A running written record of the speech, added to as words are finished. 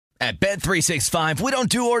At Bet365, we don't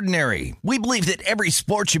do ordinary. We believe that every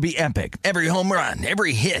sport should be epic. Every home run,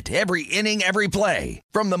 every hit, every inning, every play.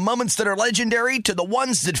 From the moments that are legendary to the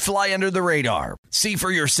ones that fly under the radar. See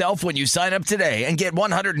for yourself when you sign up today and get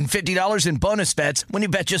 $150 in bonus bets when you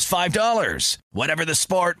bet just $5. Whatever the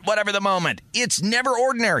sport, whatever the moment, it's never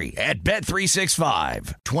ordinary at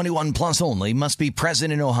Bet365. 21 plus only. Must be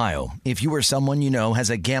present in Ohio. If you or someone you know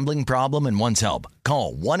has a gambling problem and wants help,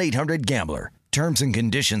 call 1-800-GAMBLER. Terms and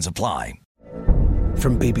conditions apply.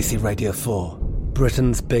 From BBC Radio 4,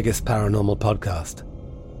 Britain's biggest paranormal podcast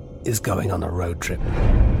is going on a road trip.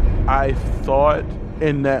 I thought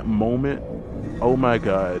in that moment, oh my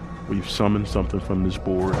God, we've summoned something from this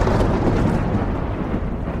board.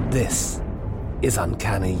 This is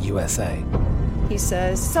Uncanny USA. He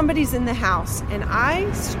says, somebody's in the house, and I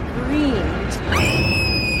screamed.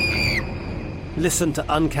 Listen to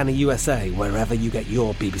Uncanny USA wherever you get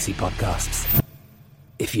your BBC podcasts,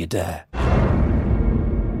 if you dare.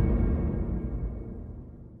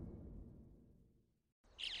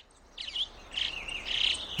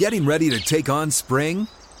 Getting ready to take on spring?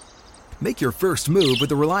 Make your first move with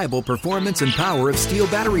the reliable performance and power of Steel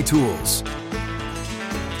battery tools.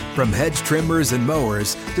 From hedge trimmers and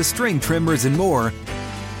mowers to string trimmers and more,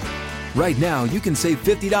 right now you can save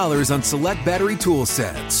 $50 on select battery tool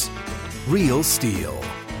sets. Real Steel.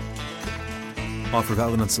 Offer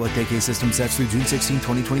valid on select AK system sets through June 16,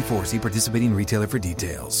 2024. See participating retailer for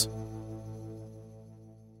details.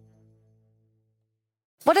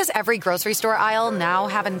 What does every grocery store aisle now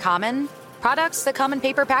have in common? Products that come in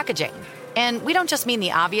paper packaging. And we don't just mean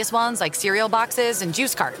the obvious ones like cereal boxes and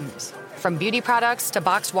juice cartons. From beauty products to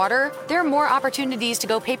boxed water, there are more opportunities to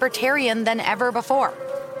go papertarian than ever before.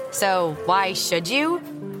 So why should you?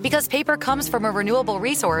 Because paper comes from a renewable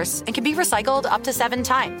resource and can be recycled up to 7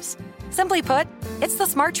 times. Simply put, it's the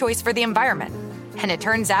smart choice for the environment. And it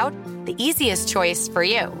turns out, the easiest choice for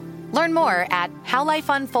you. Learn more at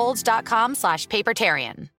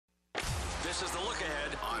howlifeunfolds.com/papertarian. This is the look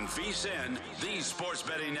ahead on VSiN, the Sports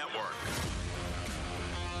Betting Network.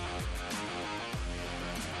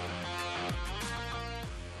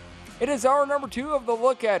 It is hour number 2 of the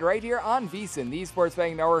look ahead right here on VSiN, the Sports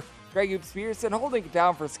Betting Network. Greg Hoops Pearson holding it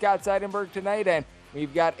down for Scott Seidenberg tonight, and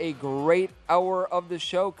we've got a great hour of the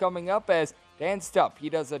show coming up as Dan Stupp, he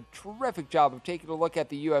does a terrific job of taking a look at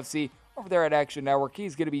the UFC over there at Action Network.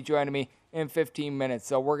 He's going to be joining me in 15 minutes,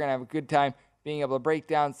 so we're going to have a good time being able to break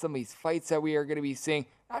down some of these fights that we are going to be seeing,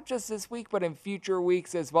 not just this week, but in future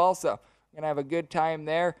weeks as well. So we're going to have a good time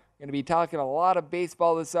there. We're going to be talking a lot of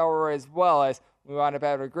baseball this hour as well, as we wound up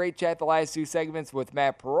having a great chat the last 2 segments with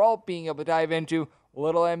Matt Perrault, being able to dive into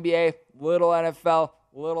little NBA, little NFL,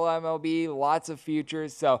 little MLB, lots of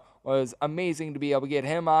futures. So it was amazing to be able to get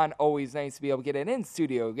him on. Always nice to be able to get an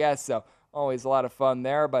in-studio guest. So always a lot of fun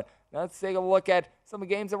there. But let's take a look at some of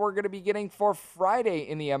the games that we're going to be getting for Friday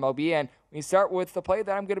in the MLB. And we start with the play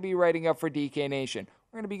that I'm going to be writing up for DK Nation.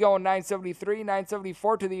 We're going to be going 973,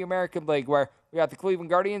 974 to the American League, where we got the Cleveland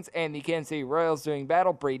Guardians and the Kansas City Royals doing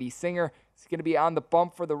battle. Brady Singer is going to be on the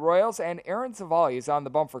bump for the Royals, and Aaron Savali is on the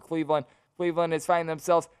bump for Cleveland. Cleveland is finding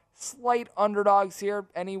themselves slight underdogs here,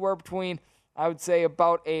 anywhere between, I would say,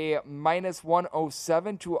 about a minus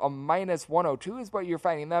 107 to a minus 102 is what you're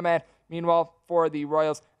finding them at. Meanwhile, for the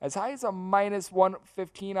Royals, as high as a minus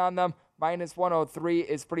 115 on them, minus 103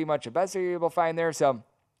 is pretty much the best you're able to find there. So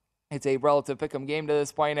it's a relative pick'em game to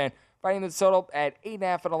this point, and finding the total at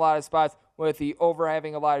 8.5 in a lot of spots, with the over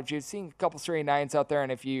having a lot of juice, seeing a couple straight 9s out there,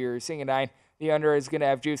 and if you're seeing a 9, the under is going to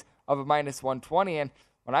have juice of a minus 120, and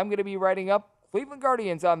when I'm going to be writing up Cleveland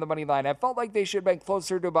Guardians on the money line, I felt like they should have been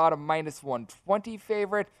closer to about a minus 120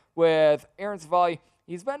 favorite with Aaron Savali.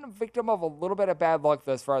 He's been a victim of a little bit of bad luck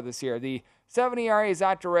thus far this year. The 7 ERA is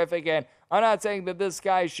not terrific, and I'm not saying that this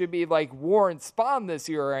guy should be like Warren Spahn this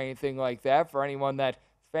year or anything like that. For anyone that's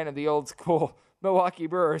a fan of the old school Milwaukee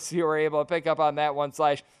Brewers, you were able to pick up on that one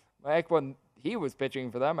 / back when he was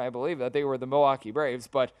pitching for them. I believe that they were the Milwaukee Braves,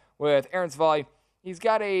 but with Aaron Savali, he's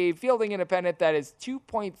got a fielding independent that is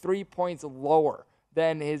 2.3 points lower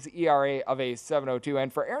than his ERA of a 7.02.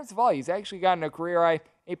 And for Aaron Savali, he's actually gotten a career high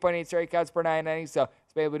 8.8 strikeouts per 9 innings, so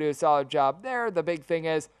he's been able to do a solid job there. The big thing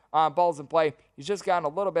is on balls in play, he's just gotten a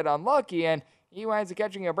little bit unlucky, and he winds up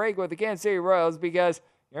catching a break with the Kansas City Royals because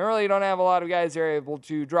you really don't have a lot of guys that are able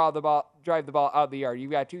to drive the ball out of the yard.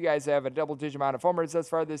 You've got 2 guys that have a double-digit amount of homers thus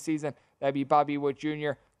far this season. That'd be Bobby Witt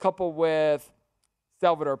Jr., coupled with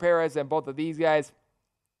Salvador Perez, and both of these guys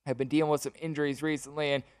have been dealing with some injuries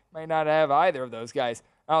recently and might not have either of those guys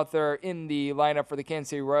out there in the lineup for the Kansas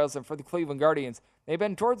City Royals. And for the Cleveland Guardians, they've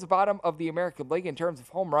been towards the bottom of the American League in terms of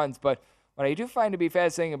home runs, but what I do find to be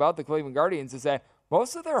fascinating about the Cleveland Guardians is that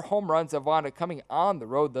most of their home runs have wound up coming on the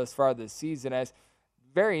road thus far this season, as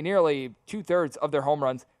very nearly 2/3 of their home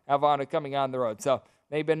runs have wound up coming on the road. So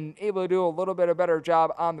they've been able to do a little bit of better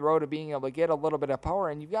job on the road of being able to get a little bit of power,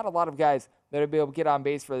 and you've got a lot of guys that will be able to get on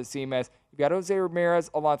base for the team, as you've got Jose Ramirez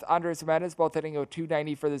along with Andres Gimenez, both hitting a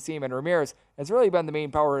 .290 for the team, and Ramirez has really been the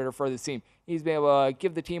main power hitter for the team. He's been able to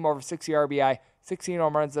give the team over 60 RBI, 16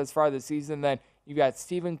 home runs thus far this season. Then you've got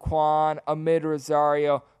Steven Kwan, Amid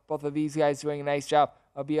Rosario, both of these guys doing a nice job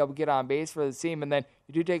of being able to get on base for the team. And then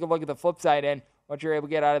you do take a look at the flip side and what you're able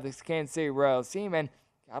to get out of this Kansas City Royals team, and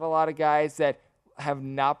got a lot of guys that have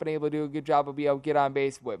not been able to do a good job of being able to get on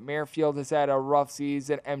base. Whit Merrifield has had a rough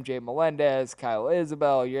season. MJ Melendez, Kyle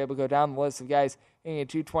Isabel. You're able to go down the list of guys hitting a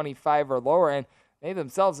 225 or lower, and they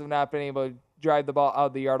themselves have not been able to drive the ball out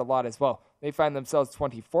of the yard a lot as well. They find themselves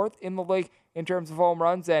 24th in the league in terms of home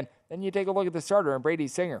runs, and then you take a look at the starter, and Brady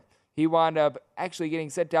Singer. He wound up actually getting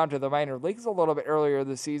sent down to the minor leagues a little bit earlier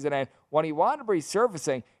this season, and when he wound up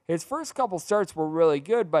resurfacing, his first couple starts were really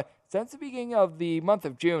good, but since the beginning of the month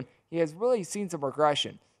of June, he has really seen some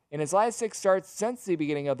regression. In his last 6 starts since the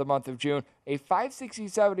beginning of the month of June, a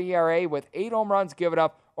 5.67 ERA with 8 home runs given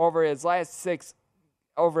up over his last six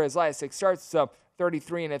starts, so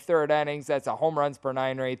 33 1/3 innings. That's a home runs per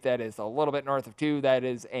 9 rate that is a little bit north of 2. That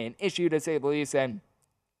is an issue, to say the least, and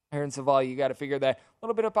Aaron Civale, you got to figure that a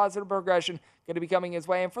little bit of positive progression going to be coming his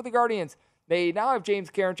way. And for the Guardians, they now have James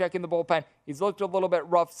Karinchak in the bullpen. He's looked a little bit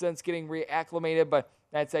rough since getting reacclimated, but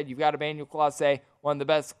that said, you've got Emmanuel Clase, one of the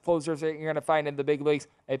best closers that you're going to find in the big leagues.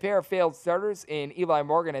 A pair of failed starters in Eli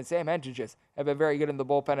Morgan and Sam Hentges have been very good in the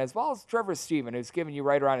bullpen, as well as Trevor Stephen, who's given you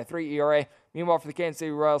right around a 3 ERA. Meanwhile, for the Kansas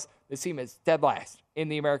City Royals, this team is dead last in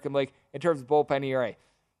the American League in terms of bullpen ERA.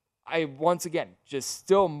 I, once again, just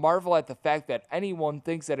still marvel at the fact that anyone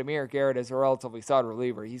thinks that Amir Garrett is a relatively solid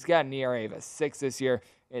reliever. He's got an ERA of a 6 this year.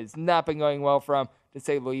 It's not been going well for him, to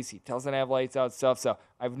say the least. He doesn't have lights out stuff, so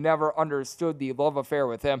I've never understood the love affair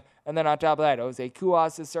with him. And then on top of that, Jose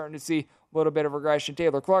Cuas is starting to see a little bit of regression.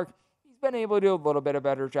 Taylor Clark, he's been able to do a little bit of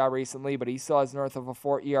better job recently, but he still has north of a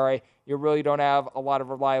 4 ERA. You really don't have a lot of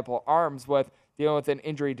reliable arms with dealing with an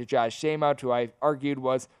injury to Josh Shamount, who I argued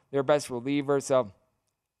was their best reliever, so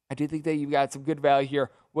I do think that you've got some good value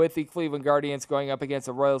here with the Cleveland Guardians going up against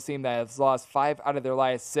a Royals team that has lost 5 out of their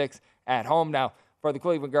last 6 at home. Now, for the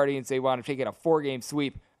Cleveland Guardians, they want to take it a 4-game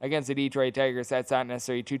sweep against the Detroit Tigers. That's not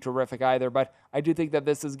necessarily too terrific either, but I do think that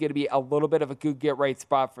this is going to be a little bit of a good get-right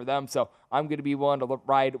spot for them, so I'm going to be willing to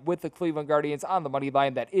ride with the Cleveland Guardians on the money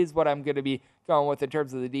line. That is what I'm going to be going with in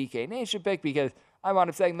terms of the DK Nation pick, because I wound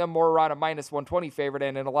up setting them more around a -120 favorite,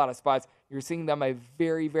 and in a lot of spots, you're seeing them a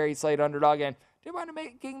very, very slight underdog, and they want to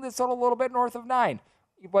making this total a little bit north of 9.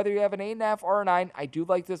 Whether you have an 8.5 or a 9, I do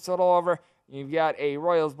like this total over. You've got a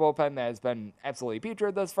Royals bullpen that has been absolutely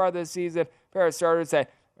putrid thus far this season. Pair of starters that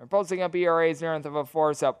are posting up ERAs north of a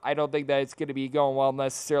 4, so I don't think that it's going to be going well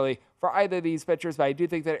necessarily for either of these pitchers, but I do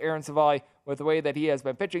think that Aaron Civale, with the way that he has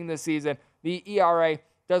been pitching this season, the ERA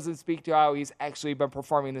doesn't speak to how he's actually been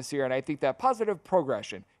performing this year, and I think that positive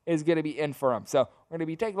progression is going to be in for him. So we're going to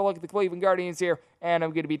be taking a look at the Cleveland Guardians here, and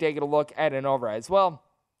I'm going to be taking a look at an over as well.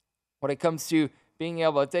 When it comes to being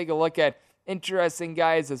able to take a look at interesting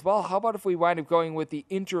guys as well, how about if we wind up going with the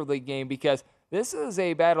interleague game, because this is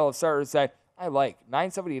a battle of starters that I like.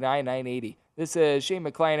 979, 980. This is Shane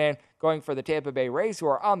McClanahan going for the Tampa Bay Rays, who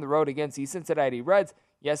are on the road against the Cincinnati Reds.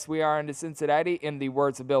 Yes, we are into Cincinnati, in the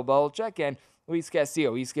words of Bill Belichick, and Luis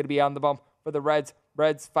Castillo, he's going to be on the bump for the Reds.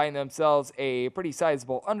 Reds find themselves a pretty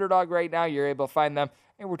sizable underdog right now. You're able to find them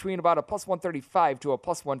in between about a +135 to a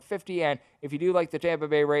 +150, and if you do like the Tampa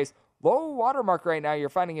Bay Rays, low watermark right now, you're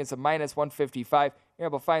finding is a -155. You're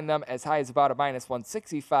able to find them as high as about a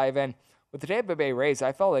 -165, and with the Tampa Bay Rays,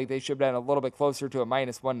 I felt like they should have been a little bit closer to a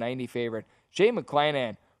 -190 favorite. Shane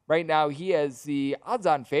McClanahan, right now, he is the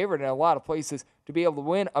odds-on favorite in a lot of places to be able to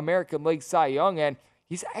win American League Cy Young, and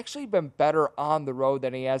he's actually been better on the road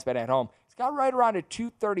than he has been at home. He's got right around a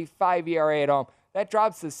 2.35 ERA at home. That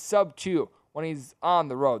drops to sub-2 when he's on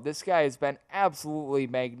the road. This guy has been absolutely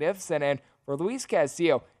magnificent, and for Luis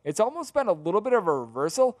Castillo, it's almost been a little bit of a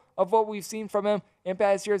reversal of what we've seen from him in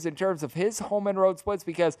past years in terms of his home and road splits,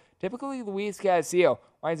 because typically Luis Castillo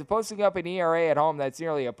winds up posting up an ERA at home that's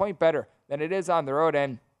nearly a point better than it is on the road,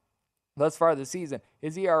 and thus far this season,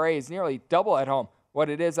 his ERA is nearly double at home what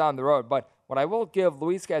it is on the road. But what I will give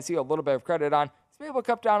Luis Castillo a little bit of credit on is being able to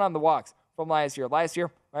cut down on the walks from last year. Last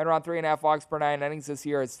year, right around 3.5 walks per 9 innings. This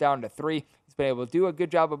year, it's down to 3. He's been able to do a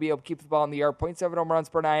good job of being able to keep the ball in the air. 0.7 home runs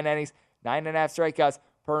per 9 innings, 9.5 strikeouts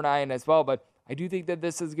per 9 as well. But I do think that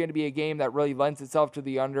this is going to be a game that really lends itself to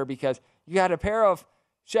the under, because you got a pair of,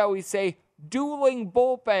 shall we say, dueling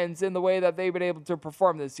bullpens in the way that they've been able to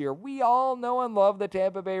perform this year. We all know and love the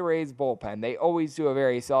Tampa Bay Rays bullpen. They always do a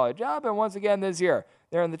very solid job, and once again this year,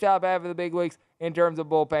 they're in the top half of the big leagues in terms of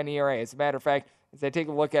bullpen ERA. As a matter of fact, as I take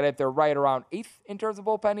a look at it, they're right around 8th in terms of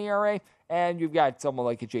bullpen ERA, and you've got someone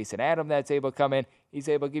like a Jason Adam that's able to come in. He's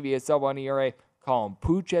able to give you a sub-1 ERA. Colin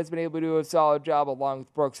Pooch has been able to do a solid job along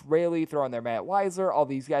with Brooks Raley, throwing their Matt Weisler. All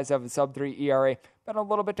these guys have a sub-3 ERA. Been a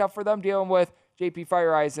little bit tough for them dealing with JP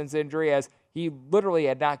Fireisen's injury, as he literally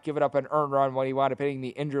had not given up an earned run when he wound up hitting the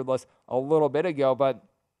injured list a little bit ago. But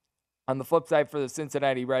on the flip side for the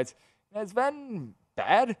Cincinnati Reds, it has been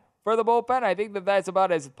bad for the bullpen. I think that's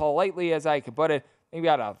about as politely as I could put it. They've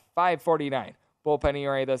got a 5.49 bullpen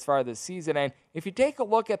ERA thus far this season. And if you take a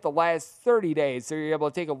look at the last 30 days, so you're able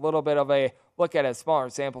to take a little bit of a look at a smaller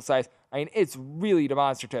sample size, I mean, it's really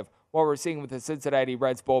demonstrative what we're seeing with the Cincinnati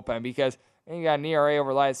Reds bullpen, because you got an ERA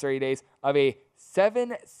over the last 30 days of a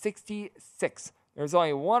 7.66. There's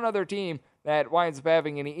only one other team that winds up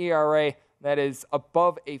having an ERA that is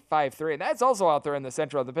above a 5.3, and that's also out there in the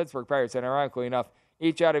center of the Pittsburgh Pirates. And ironically enough,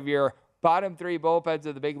 each out of your bottom 3 bullpens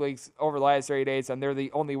of the big leagues over the last 30 days, and they're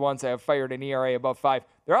the only ones that have fired an ERA above 5.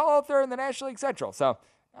 They're all out there in the National League Central, so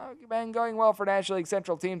been going well for National League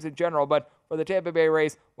Central teams in general. But for the Tampa Bay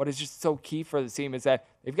Rays, what is just so key for the team is that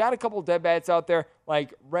they've got a couple dead bats out there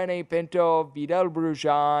like Rene Pinto, Vidal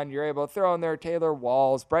Brujan. You're able to throw in there Taylor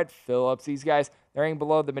Walls, Brett Phillips. These guys, they're hanging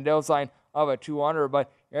below the Mendoza line of a 200, but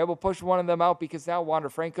you're able to push one of them out because now Wander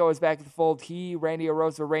Franco is back at the fold. He, Randy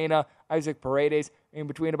Arozarena, Isaac Paredes in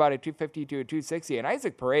between about a 250 to a 260, and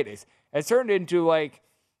Isaac Paredes has turned into like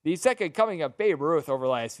the second coming of Babe Ruth over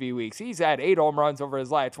the last few weeks. He's had 8 home runs over his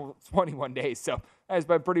last 21 days, so that has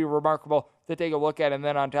been pretty remarkable to take a look at. And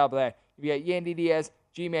then on top of that, you got Yandy Diaz,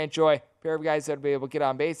 G-Man Choi, pair of guys that will be able to get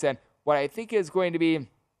on base. And what I think is going to be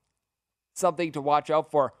something to watch out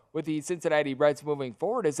for with the Cincinnati Reds moving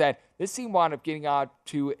forward is that this team wound up getting out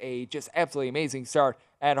to a just absolutely amazing start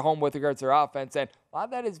at home with regards to their offense. And a lot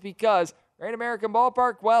of that is because Great American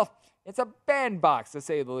Ballpark, well, it's a bandbox, to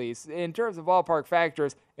say the least. In terms of ballpark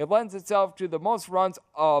factors, it lends itself to the most runs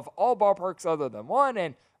of all ballparks other than one,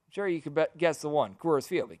 and I'm sure you can guess the one, Coors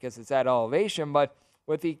Field, because it's at elevation. But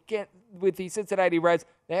with the Cincinnati Reds,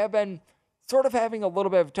 they have been sort of having a little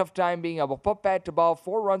bit of a tough time being able to put bat to ball.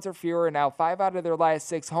 4 runs or fewer, now 5 out of their last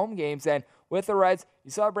 6 home games. And with the Reds, you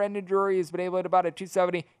saw Brandon Drury has been able to hit about a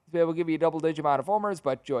 270. He's been able to give you a double-digit amount of homers,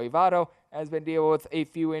 but Joey Votto has been dealing with a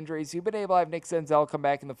few injuries. You've been able to have Nick Senzel come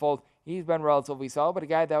back in the fold. He's been relatively solid, but a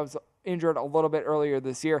guy that was injured a little bit earlier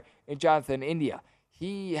this year in Jonathan India,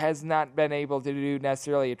 he has not been able to do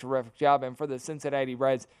necessarily a terrific job. And for the Cincinnati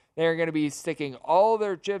Reds, they're going to be sticking all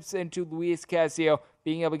their chips into Luis Castillo,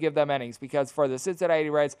 being able to give them innings, because for the Cincinnati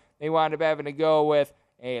Reds, they wound up having to go with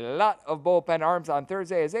a lot of bullpen arms on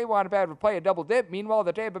Thursday as they wound up having to play a double dip. Meanwhile,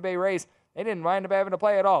 the Tampa Bay Rays, they didn't wind up having to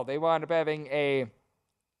play at all. They wound up having a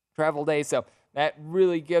travel day, so that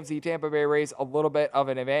really gives the Tampa Bay Rays a little bit of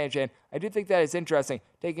an advantage. And I do think that is interesting,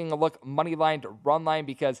 taking a look money line to run line,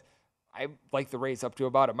 because I like the Rays up to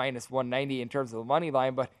about a minus 190 in terms of the money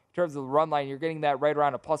line, but in terms of the run line, you're getting that right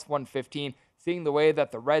around a plus 115, seeing the way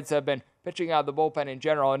that the Reds have been pitching out of the bullpen in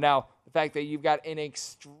general, and now the fact that you've got an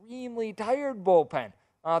extremely tired bullpen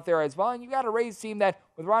out there as well. And you got a Rays team that,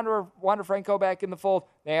 with Wander Franco back in the fold,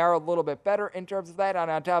 they are a little bit better in terms of that.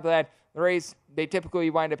 And on top of that, the Rays, they typically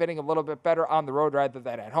wind up hitting a little bit better on the road rather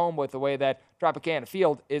than at home, with the way that Tropicana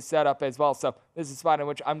Field is set up as well. So this is a spot in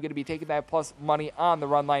which I'm going to be taking that plus money on the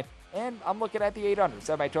run line. And I'm looking at the 800.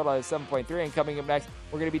 Set my total at 7.3. And coming up next,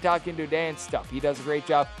 we're going to be talking to Dan Stuff. He does a great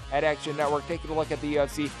job at Action Network, taking a look at the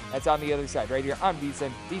UFC. That's on the other side, right here on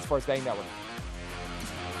VSiN, the Sports Betting Network.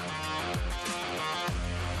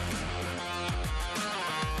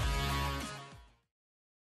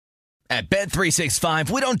 At Bet365,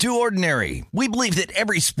 we don't do ordinary. We believe that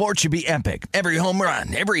every sport should be epic. Every home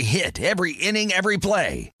run, every hit, every inning, every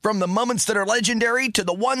play. From the moments that are legendary to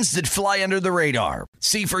the ones that fly under the radar.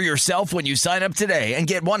 See for yourself when you sign up today and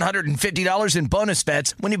get $150 in bonus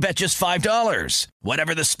bets when you bet just $5.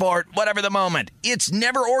 Whatever the sport, whatever the moment, it's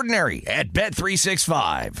never ordinary at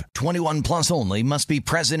Bet365. 21 plus only. Must be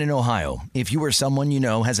present in Ohio. If you or someone you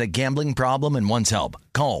know has a gambling problem and wants help,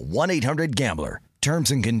 call 1-800-GAMBLER.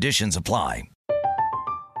 Terms and conditions apply.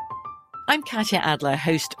 I'm Katya Adler,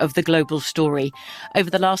 host of The Global Story.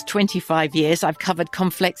 Over the last 25 years, I've covered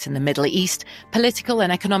conflicts in the Middle East, political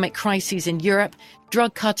and economic crises in Europe,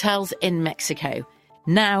 drug cartels in Mexico.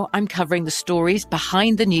 Now I'm covering the stories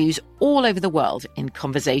behind the news all over the world in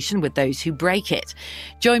conversation with those who break it.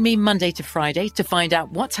 Join me Monday to Friday to find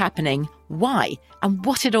out what's happening, why, and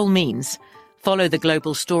what it all means. Follow The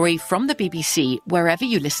Global Story from the BBC wherever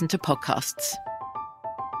you listen to podcasts.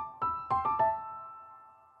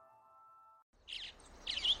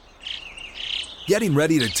 Getting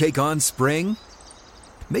ready to take on spring?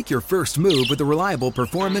 Make your first move with the reliable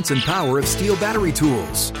performance and power of Steel battery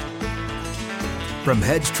tools. From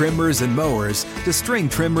hedge trimmers and mowers to string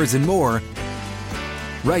trimmers and more,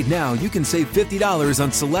 right now you can save $50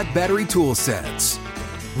 on select battery tool sets.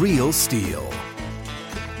 Real Steel.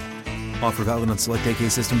 Offer valid on select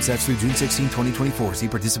AK system sets through June 16, 2024. See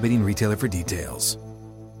participating retailer for details.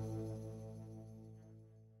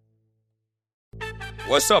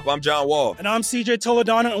 What's up? I'm John Wall. And I'm CJ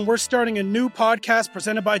Toledano, and we're starting a new podcast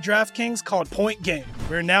presented by DraftKings called Point Game.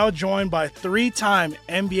 We're now joined by three-time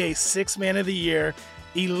NBA Sixth Man of the Year,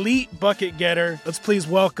 elite bucket getter. Let's please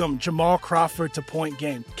welcome Jamal Crawford to Point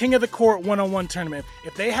Game. King of the Court one-on-one tournament.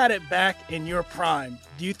 If they had it back in your prime,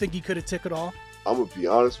 do you think you could have took it all? I'm going to be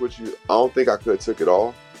honest with you. I don't think I could have took it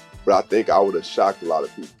all, but I think I would have shocked a lot of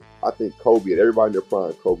people. I think Kobe and everybody in their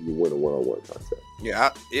prime, Kobe would win a one-on-one contest. Yeah,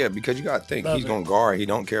 because you got to think, he's going to guard. He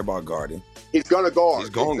don't care about guarding. He's going to guard. He's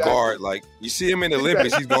going to guard. Like, you see him in the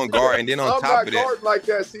Olympics, he's going to guard. And then on top of that. I'm not guarding like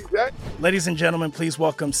that, CJ. Ladies and gentlemen, please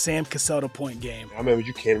welcome Sam Cassell to Point Game. I remember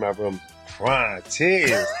you came out from prime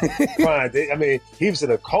 10. I mean, he was in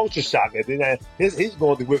a culture shock. And then he's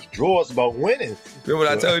going through withdrawals about winning. Remember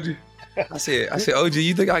what I told you? I said, OG,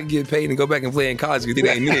 you think I can get paid and go back and play in college? You think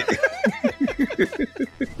I ain't it?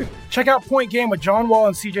 Check out Point Game with John Wall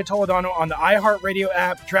and CJ Toledano on the iHeartRadio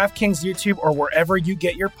app, DraftKings YouTube, or wherever you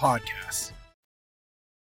get your podcasts.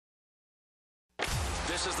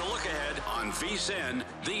 This is the Look Ahead on VSiN,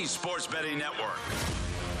 the Sports Betting Network.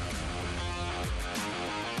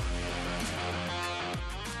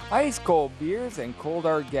 Ice cold beers and cold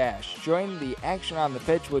hard gas. Join the action on the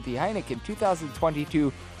pitch with the Heineken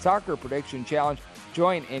 2022 Soccer Prediction Challenge.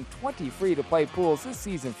 Join in 20 free-to-play pools this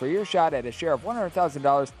season for your shot at a share of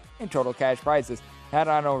 $100,000 in total cash prizes. Head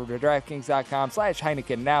on over to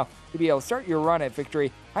DraftKings.com/Heineken now to be able to start your run at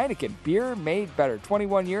victory. Heineken, beer made better.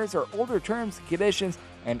 21 years or older. Terms, conditions,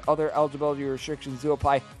 and other eligibility restrictions do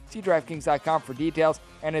apply. See DraftKings.com for details.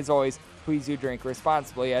 And as always, please do drink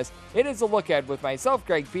responsibly, as it is a look ahead with myself,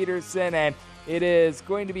 Greg Peterson, and it is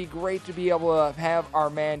going to be great to be able to have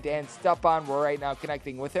our man Dan Stupp on. We're right now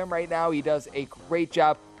connecting with him right now. He does a great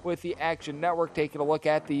job with the Action Network, taking a look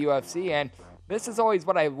at the UFC, and this is always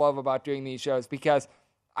what I love about doing these shows, because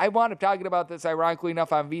I wound up talking about this, ironically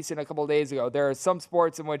enough, on VSiN a couple days ago. There are some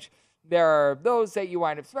sports in which there are those that you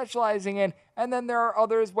wind up specializing in, and then there are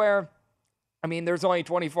others where, I mean, there's only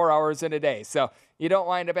 24 hours in a day, so you don't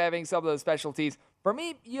wind up having some of those specialties. For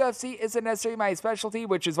me, UFC isn't necessarily my specialty,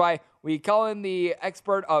 which is why we call in the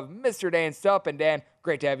expert of Mr. Dan Stupp. And Dan,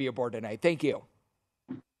 great to have you aboard tonight. Thank you.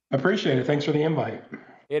 Appreciate it. Thanks for the invite.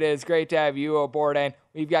 It is great to have you aboard, and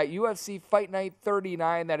we've got UFC Fight Night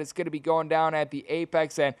 39 that is going to be going down at the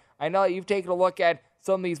Apex, and I know that you've taken a look at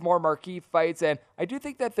some of these more marquee fights, and I do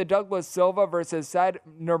think that the Douglas Silva versus Said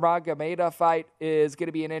Nurmagomedov fight is going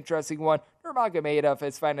to be an interesting one. Nurmagomedov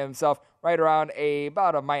is finding himself right around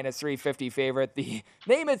about a minus 350 favorite. The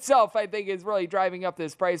name itself, I think, is really driving up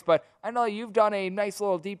this price, but I know you've done a nice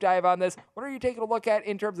little deep dive on this. What are you taking a look at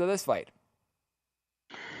in terms of this fight?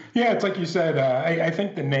 Yeah, it's like you said. I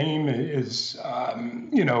think the name is,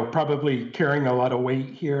 probably carrying a lot of weight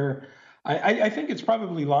here. I think it's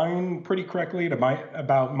probably lying pretty correctly at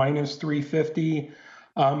about minus 350.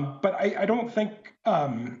 But I don't think,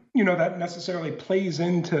 that necessarily plays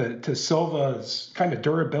into Silva's kind of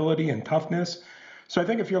durability and toughness. So I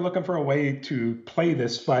think if you're looking for a way to play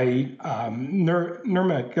this fight,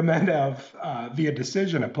 Nurmagomedov via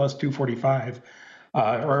decision at plus 245,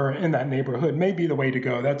 or in that neighborhood may be the way to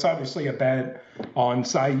go. That's obviously a bet on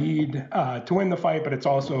Saeed to win the fight, but it's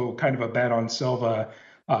also kind of a bet on Silva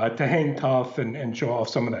to hang tough and show off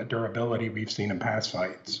some of that durability we've seen in past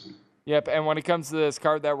fights. Yep, and when it comes to this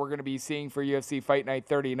card that we're going to be seeing for UFC Fight Night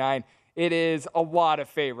 39, it is a lot of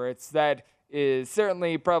favorites. That is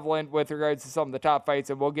certainly prevalent with regards to some of the top fights,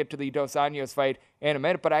 and we'll get to the Dos Anjos fight in a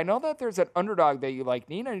minute. But I know that there's an underdog that you like,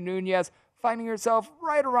 Nina Nunes, finding herself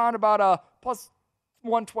right around about a plus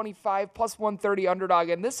 125, plus 130 underdog,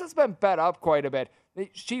 and this has been bet up quite a bit.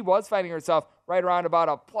 She was finding herself right around about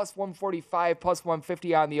a plus 145, plus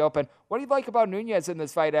 150 on the open. What do you like about Nunes in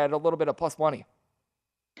this fight at a little bit of plus money?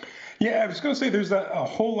 Yeah, I was going to say there's a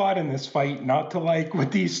whole lot in this fight not to like with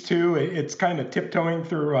these two. It's kind of tiptoeing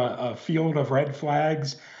through a field of red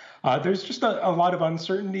flags. There's just a lot of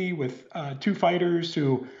uncertainty with two fighters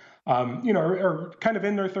who, are kind of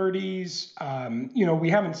in their 30s. We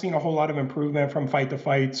haven't seen a whole lot of improvement from fight to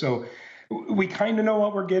fight. So we kind of know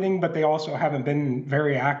what we're getting, but they also haven't been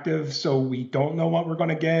very active, so we don't know what we're going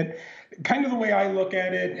to get. Kind of the way I look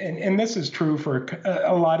at it, and this is true for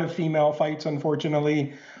a lot of female fights,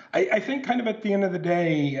 unfortunately, I think kind of at the end of the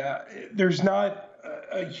day, there's not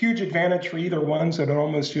a huge advantage for either one, so it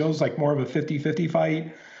almost feels like more of a 50-50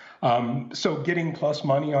 fight. So getting plus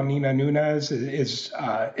money on Nina Nunes is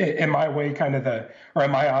in my way,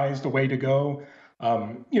 in my eyes, the way to go.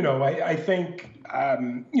 I think,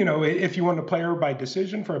 if you want to play her by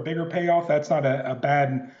decision for a bigger payoff, that's not a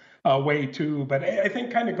bad way too. But I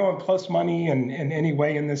think kind of going plus money in any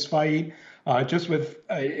way in this fight, just with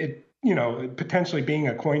it, potentially being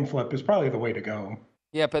a coin flip is probably the way to go.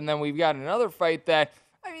 Yep, and then we've got another fight that,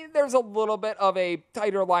 there's a little bit of a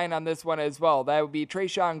tighter line on this one as well. That would be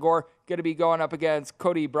Tresean Gore going to be going up against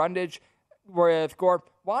Cody Brundage, with Gore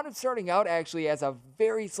wound up starting out actually as a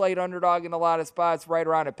very slight underdog in a lot of spots, right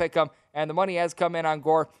around a pick'em, and the money has come in on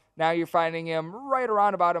Gore. Now you're finding him right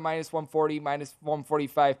around about a minus 140, minus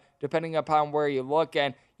 145, depending upon where you look,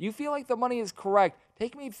 and you feel like the money is correct.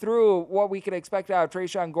 Take me through what we can expect out of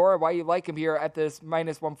Tresean Gore, why you like him here at this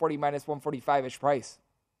minus 140, minus 145-ish price.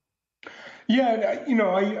 Yeah,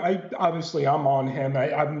 I obviously I'm on him.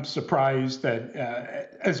 I'm surprised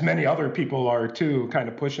that as many other people are too, kind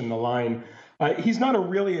of pushing the line. He's not a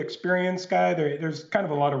really experienced guy. There's kind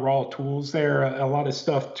of a lot of raw tools there, a lot of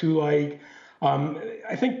stuff to like.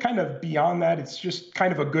 I think kind of beyond that, it's just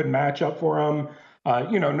kind of a good matchup for him.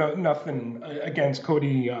 Nothing against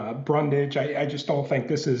Cody Brundage. I just don't think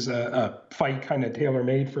this is a fight kind of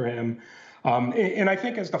tailor-made for him. And I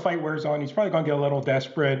think as the fight wears on, he's probably going to get a little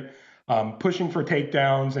desperate, pushing for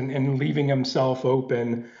takedowns and leaving himself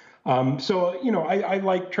open. I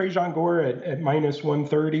like Tresean Gore at minus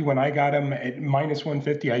 130. When I got him at minus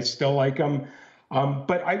 150, I still like him.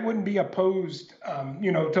 But I wouldn't be opposed,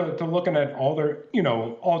 to looking at all their,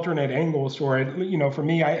 alternate angles for it. For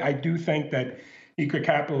me, I do think that he could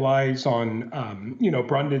capitalize on,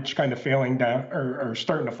 Brundage kind of failing down or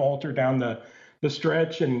starting to falter down the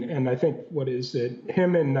stretch. And I think, what is it?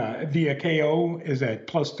 Him and via KO is at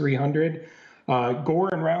plus 300.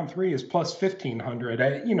 Gore in round 3 is plus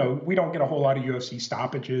 1,500. We don't get a whole lot of UFC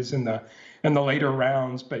stoppages in the later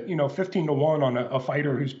rounds, but 15-1 on a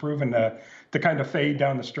fighter who's proven to kind of fade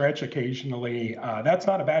down the stretch occasionally. That's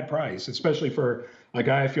not a bad price, especially for a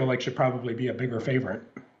guy I feel like should probably be a bigger favorite.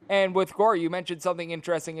 And with Gore, you mentioned something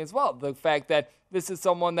interesting as well. The fact that this is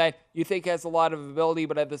someone that you think has a lot of ability,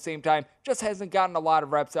 but at the same time just hasn't gotten a lot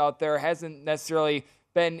of reps out there, hasn't necessarily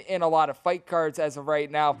been in a lot of fight cards as of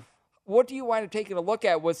right now. What do you wind up taking a look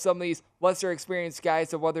at with some of these lesser experienced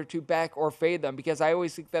guys of whether to back or fade them? Because I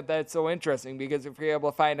always think that that's so interesting, because if you're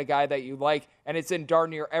able to find a guy that you like and it's in darn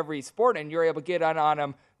near every sport and you're able to get on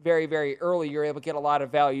him very, very early, you're able to get a lot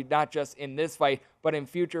of value, not just in this fight, but in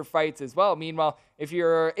future fights as well. Meanwhile, if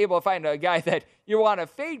you're able to find a guy that you want to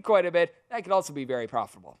fade quite a bit, that could also be very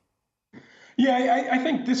profitable. Yeah, I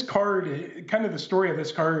think this card, kind of the story of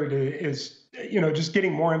this card is, just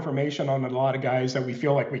getting more information on a lot of guys that we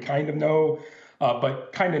feel like we kind of know,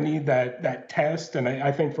 but kind of need that test. And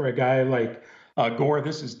I think for a guy like Gore,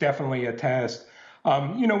 this is definitely a test.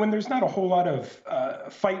 When there's not a whole lot of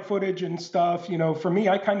fight footage and stuff, for me,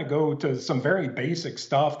 I kind of go to some very basic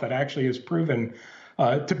stuff that actually is proven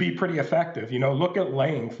to be pretty effective. Look at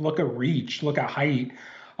length, look at reach, look at height.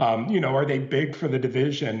 Are they big for the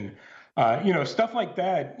division? Stuff like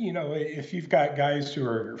that, if you've got guys who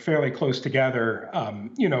are fairly close together,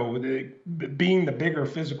 being the bigger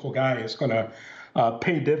physical guy is going to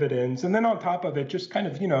pay dividends. And then on top of it, just kind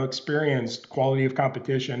of, experienced quality of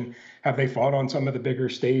competition. Have they fought on some of the bigger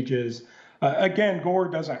stages? Again, Gore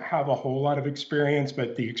doesn't have a whole lot of experience,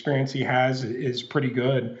 but the experience he has is pretty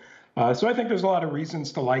good. So I think there's a lot of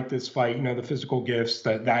reasons to like this fight, the physical gifts,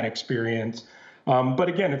 that experience. But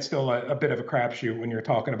again, it's still a bit of a crapshoot when you're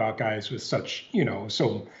talking about guys with such,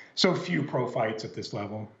 so few pro fights at this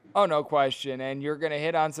level. Oh, no question. And you're going to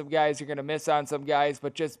hit on some guys, you're going to miss on some guys,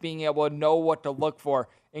 but just being able to know what to look for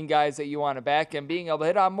in guys that you want to back and being able to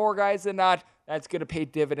hit on more guys than not, that's going to pay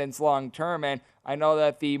dividends long term. And I know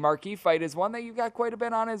that the marquee fight is one that you've got quite a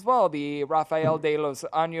bit on as well. The Rafael de los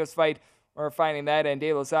Anjos fight, we're finding that, and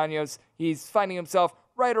de los Anjos, he's finding himself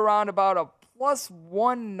right around about a plus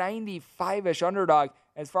 195-ish underdog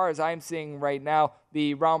as far as I'm seeing right now.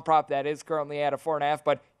 The round prop that is currently at a 4.5,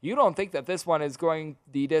 but you don't think that this one is going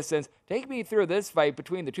the distance. Take me through this fight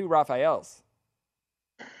between the two Rafaels.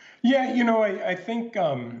 Yeah, I think,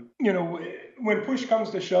 when push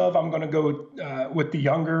comes to shove, I'm going to go with the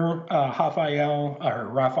younger Rafael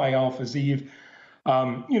Fiziev.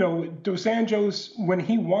 Dos Anjos, when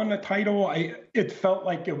he won a title, it felt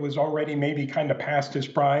like it was already maybe kind of past his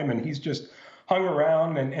prime, and he's just hung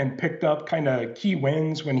around and picked up kind of key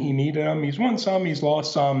wins when he needed them. He's won some, he's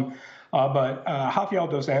lost some, but Rafael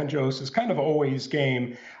Dos Anjos is kind of always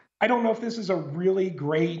game. I don't know if this is a really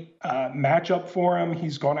great matchup for him.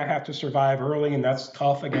 He's going to have to survive early, and that's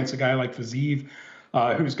tough against a guy like Fiziev,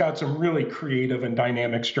 who's got some really creative and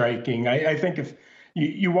dynamic striking. I think if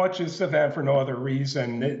you watch this event for no other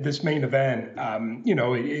reason, this main event,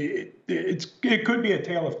 it could be a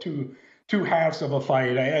tale of two halves of a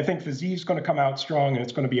fight. I think Fiziev's going to come out strong, and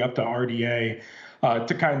it's going to be up to RDA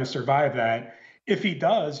to kind of survive that. If he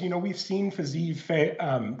does, we've seen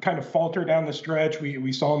Fiziev kind of falter down the stretch.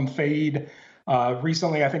 We saw him fade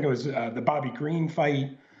recently. I think it was the Bobby Green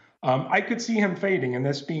fight. I could see him fading, and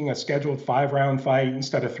this being a scheduled 5-round fight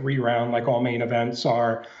instead of 3-round like all main events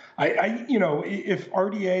are. If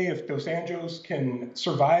Dos Anjos can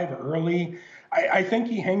survive early, I think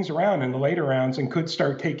he hangs around in the later rounds and could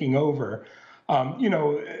start taking over.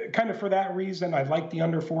 Kind of for that reason, I like the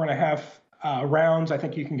under 4.5 rounds. I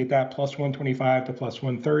think you can get that plus 125 to plus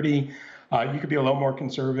 130. You could be a little more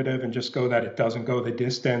conservative and just go that it doesn't go the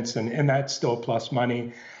distance, and that's still plus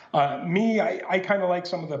money. I kind of like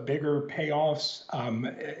some of the bigger payoffs.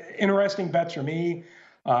 Interesting bets for me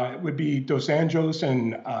would be Dos Anjos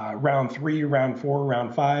in round 3, round 4,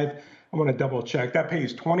 round 5. I want to double check. That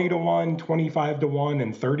pays 20 to 1, 25 to 1,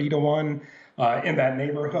 and 30 to 1 in that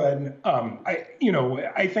neighborhood.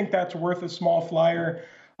 I think that's worth a small flyer.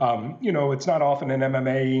 It's not often in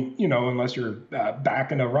MMA, unless you're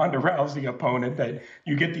backing a Ronda Rousey opponent, that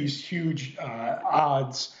you get these huge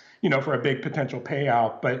odds, for a big potential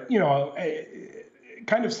payout. But,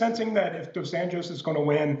 kind of sensing that if Dos Anjos is going to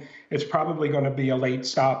win, it's probably going to be a late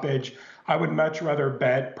stoppage. I would much rather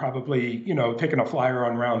bet probably, taking a flyer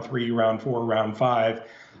on round 3, round 4, round 5,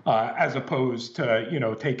 as opposed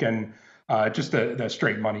to, taking just the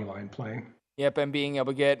straight money line play. Yep, and being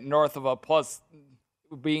able to get north of a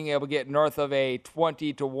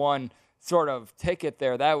 20 to 1 sort of ticket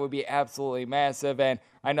there, that would be absolutely massive. And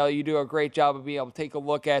I know you do a great job of being able to take a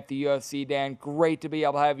look at the UFC, Dan. Great to be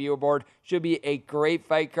able to have you aboard. Should be a great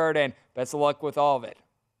fight card, and best of luck with all of it.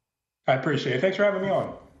 I appreciate it. Thanks for having me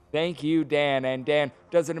on. Thank you, Dan. And Dan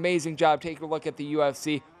does an amazing job taking a look at the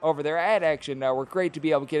UFC over there at Action Network. Great to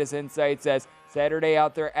be able to get his insights as Saturday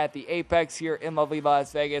out there at the Apex here in lovely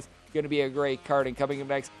Las Vegas. Going to be a great card. And coming up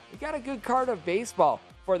next, we got a good card of baseball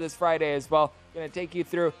for this Friday as well. Going to take you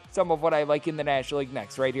through some of what I like in the National League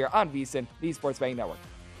next, right here on VSiN, the Sports Betting Network.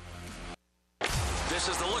 This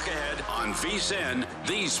is the look ahead on VSiN,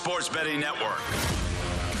 the Sports Betting Network.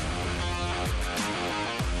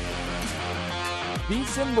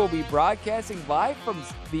 VSiN will be broadcasting live from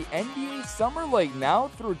the NBA Summer League now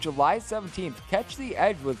through July 17th. Catch the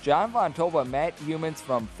edge with John Von Tobel and Matt Humans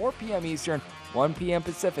from 4 p.m. Eastern, 1 p.m.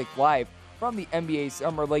 Pacific, live from the NBA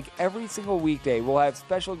Summer League every single weekday. We'll have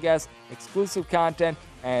special guests, exclusive content,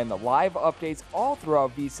 and live updates all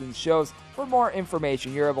throughout VSiN's shows. For more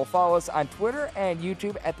information, you're able to follow us on Twitter and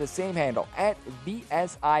YouTube at the same handle, at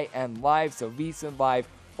VSIN Live, so VSiN Live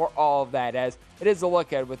for all of that, as it is a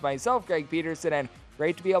look ahead with myself, Greg Peterson, and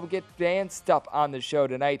great to be able to get Dan Stupp on the show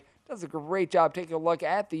tonight. Does a great job taking a look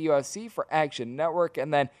at the UFC for Action Network,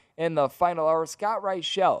 and then in the final hour, Scott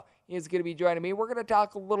Reichel is going to be joining me. We're going to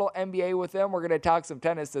talk a little NBA with him. We're going to talk some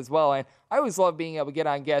tennis as well. And I always love being able to get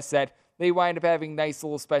on guests that they wind up having nice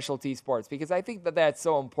little specialty sports, because I think that that's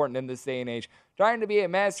so important in this day and age. Trying to be a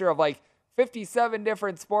master of like 57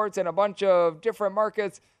 different sports and a bunch of different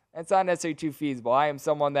markets, that's not necessarily too feasible. I am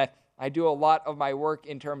someone that I do a lot of my work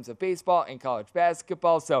in terms of baseball and college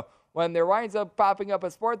basketball. So when there winds up popping up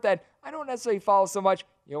a sport that I don't necessarily follow so much,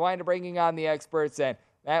 you wind up bringing on the experts, and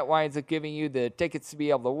that winds up giving you the tickets to be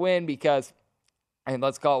able to win, because, and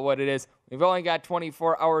let's call it what it is, we've only got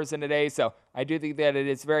 24 hours in a day, so I do think that it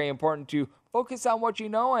is very important to focus on what you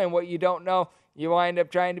know, and what you don't know, you wind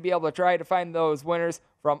up trying to be able to try to find those winners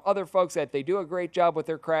from other folks that they do a great job with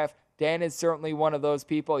their craft. Dan is certainly one of those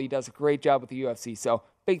people. He does a great job with the UFC, so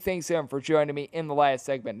big thanks to him for joining me in the last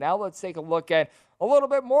segment. Now let's take a look at a little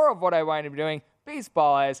bit more of what I wind up doing,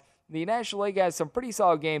 baseball, as the National League has some pretty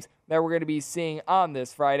solid games that we're going to be seeing on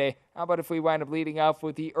this Friday. How about if we wind up leading off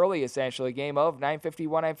with the earliest National League game of 9:51,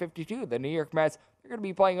 9:52? The New York Mets, they're going to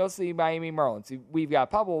be playing host to the Miami Marlins. We've got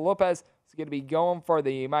Pablo Lopez is going to be going for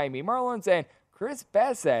the Miami Marlins, and Chris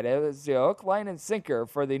Bassett is the hook, line, and sinker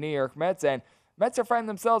for the New York Mets. And Mets are finding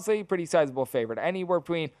themselves a pretty sizable favorite, anywhere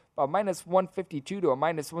between about minus 152 to a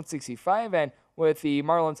minus 165, and with the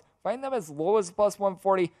Marlins, find them as low as plus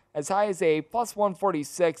 140, as high as a plus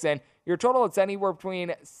 146, and your total, it's anywhere between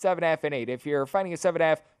 7.5 and 8. If you're finding a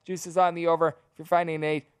 7.5, juice is on the over. If you're finding an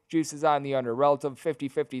 8, juice is on the under. Relative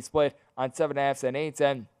 50-50 split on 7.5s and 8s.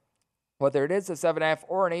 And whether it is a 7.5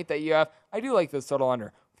 or an 8 that you have, I do like this total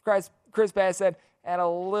under. Chris Bassitt had a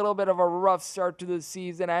little bit of a rough start to the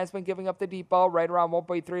season. Has been giving up the deep ball right around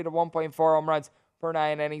 1.3 to 1.4 home runs per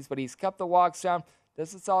 9 innings, but he's kept the walks down.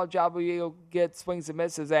 Does a solid job. He'll get swings and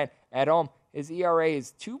misses, and at home, his ERA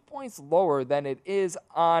is 2 points lower than it is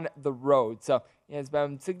on the road. So he has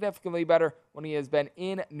been significantly better when he has been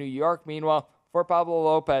in New York. Meanwhile, for Pablo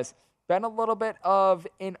Lopez, been a little bit of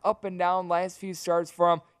an up and down last few starts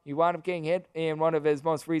for him. He wound up getting hit in one of his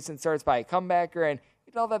most recent starts by a comebacker, and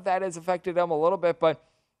you know that has affected him a little bit, but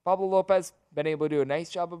Pablo Lopez been able to do a nice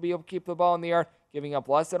job of being able to keep the ball in the yard, giving up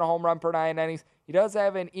less than a home run per 9 innings. He does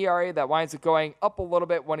have an ERA that winds up going up a little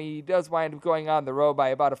bit when he does wind up going on the road by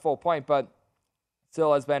about a full point, but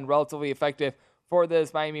still has been relatively effective for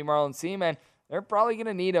this Miami Marlins team, and they're probably going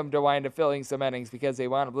to need him to wind up filling some innings because they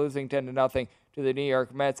wound up losing 10-0 to the New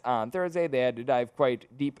York Mets on Thursday. They had to dive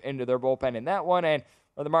quite deep into their bullpen in that one, and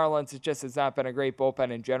for the Marlins, it just has not been a great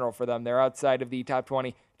bullpen in general for them. They're outside of the top 20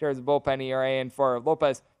 in terms of bullpen ERA, and for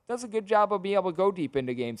Lopez, does a good job of being able to go deep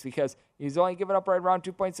into games because he's only given up right around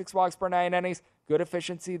 2.6 walks per 9 innings. Good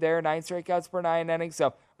efficiency there, 9 strikeouts per 9 innings.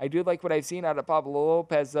 So I do like what I've seen out of Pablo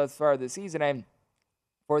Lopez thus far this season, and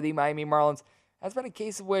for the Miami Marlins, has been a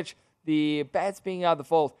case of which the bats being out of the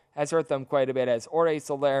fold has hurt them quite a bit, as Jorge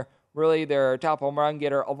Soler, really their top home run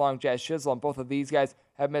getter, along Jazz Chisholm, both of these guys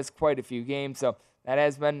have missed quite a few games, so that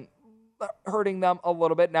has been hurting them a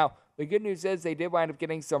little bit. Now, the good news is they did wind up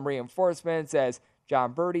getting some reinforcements, as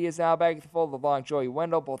John Birdie is now back at the fold, along Joey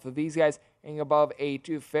Wendell, both of these guys hitting above a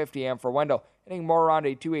 250, and for Wendell, hitting more around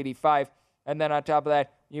a 285. And then on top of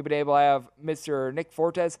that, you've been able to have Mr. Nick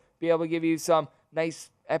Fortes be able to give you some nice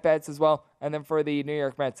at-bats as well. And then for the New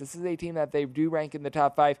York Mets, this is a team that they do rank in the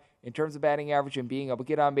top 5 in terms of batting average and being able to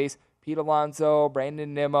get on base. Pete Alonso,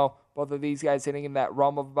 Brandon Nimmo, both of these guys hitting in that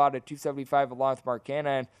realm of about a 275 along with Mark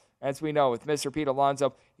Canha. And as we know, with Mr. Pete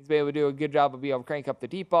Alonso, he's been able to do a good job of being able to crank up the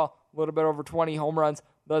deep ball, a little bit over 20 home runs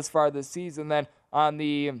thus far this season. Then on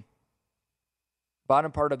the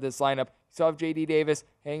bottom part of this lineup, you still have J.D. Davis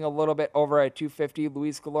hitting a little bit over at 250.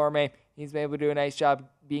 Luis Guillorme, he's been able to do a nice job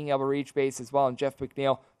being able to reach base as well. And Jeff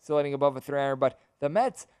McNeil still hitting above a 300. But the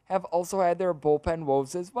Mets have also had their bullpen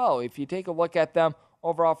woes as well. If you take a look at them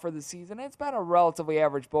overall for the season, it's been a relatively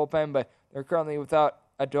average bullpen, but they're currently without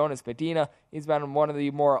Adonis Medina. He's been one of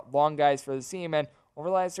the more long guys for the team, and over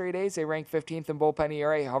the last 3 days, they ranked 15th in bullpen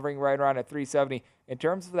ERA, hovering right around at 370. In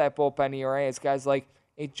terms of that bullpen ERA, it's guys like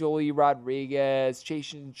Joely Rodriguez,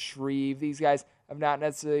 Chasen Shreve. These guys have not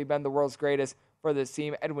necessarily been the world's greatest for this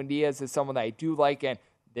team. Edwin Diaz is someone that I do like, and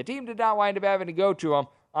the team did not wind up having to go to him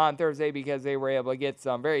on Thursday because they were able to get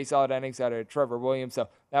some very solid innings out of Trevor Williams, so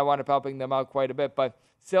that wound up helping them out quite a bit. But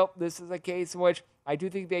still, this is a case in which I do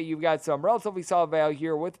think that you've got some relatively solid value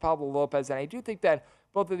here with Pablo Lopez, and I do think that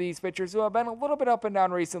both of these pitchers who have been a little bit up and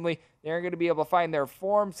down recently, they're going to be able to find their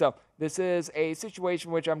form. So this is a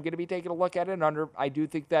situation which I'm going to be taking a look at it under. I do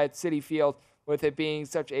think that Citi Field, with it being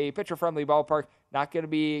such a pitcher-friendly ballpark, not going to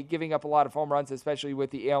be giving up a lot of home runs, especially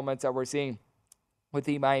with the ailments that we're seeing with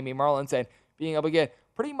the Miami Marlins, and being able to get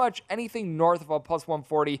pretty much anything north of a plus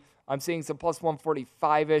 140. I'm seeing some plus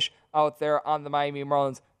 145-ish out there on the Miami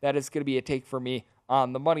Marlins. That is going to be a take for me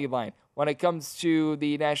on the money line. When it comes to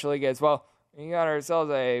the National League as well, we got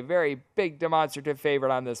ourselves a very big demonstrative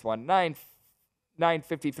favorite on this one.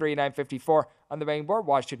 953, 954 on the betting board.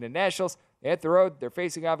 Washington Nationals, they hit the road. They're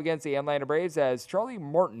facing off against the Atlanta Braves, as Charlie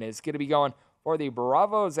Morton is going to be going for the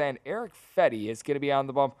Bravos, and Eric Fetty is going to be on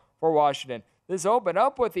the bump for Washington. This opened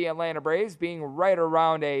up with the Atlanta Braves being right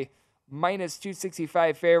around a minus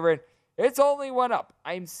 265 favorite. It's only went up.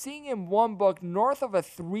 I'm seeing in one book north of a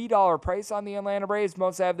 $3 price on the Atlanta Braves.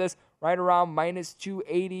 Most have this right around minus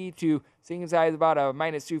 280 to seeing as high as about a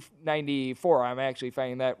minus 294. I'm actually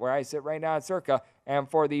finding that where I sit right now at Circa. And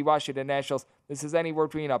for the Washington Nationals, this is anywhere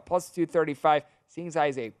between a plus 235, seeing as high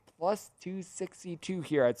as a plus 262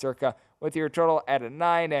 here at Circa, with your total at a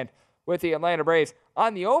 9. And with the Atlanta Braves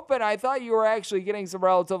on the open, I thought you were actually getting some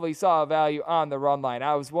relatively solid value on the run line.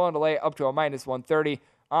 I was willing to lay up to a minus 130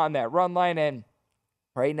 on that run line, and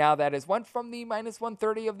right now that has went from the minus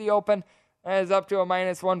 130 of the open as up to a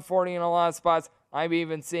minus 140 in a lot of spots. I'm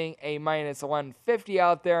even seeing a minus 150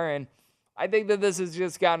 out there, and I think that this has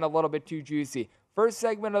just gotten a little bit too juicy. First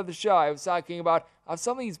segment of the show, I was talking about how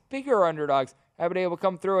some of these bigger underdogs have been able to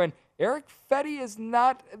come through, and Eric Fetty is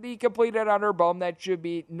not the completed underbomb that should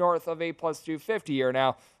be north of a plus 250 here.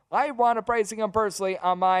 Now, I want to pricing him personally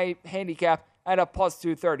on my handicap at a plus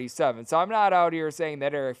 237. So I'm not out here saying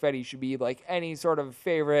that Erick Fedde should be like any sort of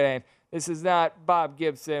favorite, and this is not Bob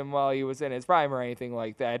Gibson while he was in his prime or anything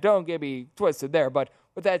like that. Don't get me twisted there. But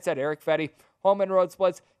with that said, Erick Fedde, home and road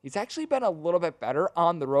splits, he's actually been a little bit better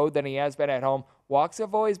on the road than he has been at home. Walks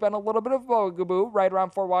have always been a little bit of a bugaboo, right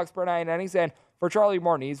around 4 walks per 9 innings. And for Charlie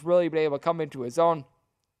Morton, he's really been able to come into his own,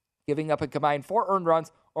 giving up a combined 4 earned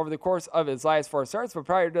runs over the course of his last 4 starts. But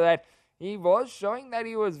prior to that, he was showing that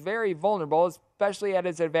he was very vulnerable, especially at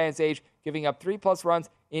his advanced age, giving up 3+ runs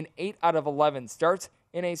in 8 out of 11 starts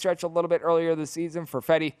in a stretch a little bit earlier this season. For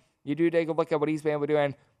Fedde, you do take a look at what he's been able to do,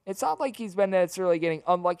 and it's not like he's been necessarily getting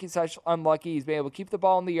unlucky. He's been able to keep the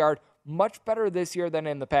ball in the yard much better this year than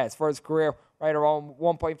in the past. For his career, right around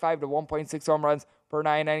 1.5 to 1.6 home runs per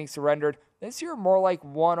 9 innings surrendered. This year, more like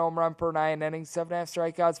 1 home run per 9 innings,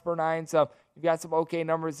 7.5 strikeouts per 9. So you've got some okay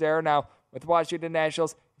numbers there. Now, with Washington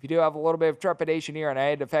Nationals, if you do have a little bit of trepidation here, and I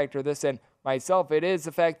had to factor this in myself, it is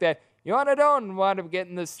the fact that Johan Adon wound up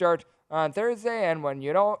getting the start on Thursday, and when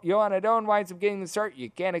Johan Adon winds up getting the start, you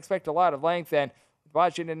can't expect a lot of length. And with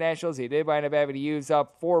Washington Nationals, he did wind up having to use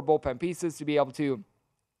up 4 bullpen pieces to be able to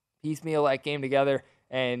piecemeal that game together.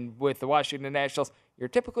 And with the Washington Nationals, you're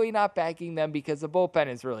typically not backing them because the bullpen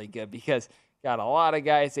is really good, because you got a lot of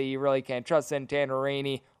guys that you really can't trust in. Tanner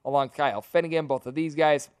Rainey along with Kyle Finnegan, both of these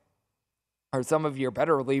guys are some of your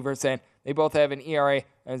better relievers, and they both have an ERA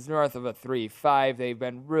that's north of a 3.5. They've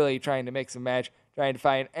been really trying to mix and match, trying to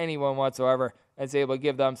find anyone whatsoever that's able to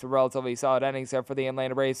give them some relatively solid innings. There for the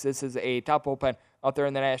Atlanta Braves, this is a top bullpen out there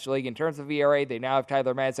in the National League in terms of ERA. They now have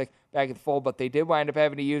Tyler Matzek back at the fold, but they did wind up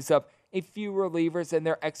having to use up a few relievers in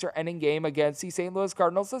their extra inning game against the St. Louis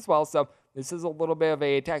Cardinals as well. So this is a little bit of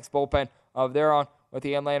a tax bullpen of their own with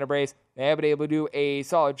the Atlanta Braves. They have been able to do a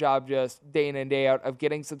solid job just day in and day out of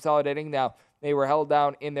getting some solid inning. Now, they were held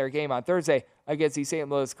down in their game on Thursday against the St.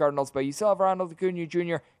 Louis Cardinals, but you still have Ronald Acuna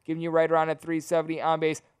Jr. giving you right around at 370 on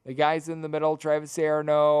base. The guys in the middle, Travis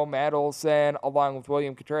Arno, Matt Olson, along with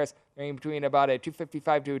William Contreras, they're in between about a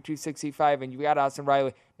 255 to a 265, and you got Austin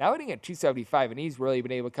Riley now hitting at 275, and he's really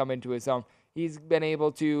been able to come into his own. He's been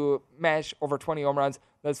able to mash over 20 home runs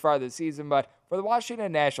thus far this season. But for the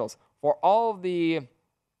Washington Nationals, for all of the,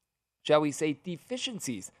 shall we say,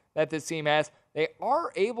 deficiencies that this team has, they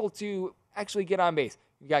are able to actually get on base.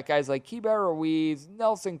 You got guys like Keibert Ruiz,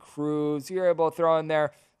 Nelson Cruz. You're able to throw in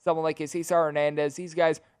there someone like Cesar Hernandez. These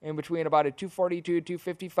guys are in between about a 242,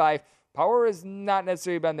 255. Power has not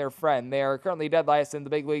necessarily been their friend. They are currently dead last in the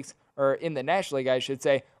big leagues, or in the National League, I should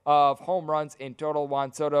say, of home runs in total.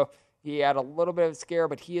 Juan Soto, he had a little bit of a scare,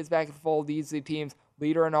 but he is back in the fold. He's the team's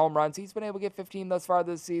leader in home runs. He's been able to get 15 thus far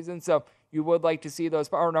this season, so you would like to see those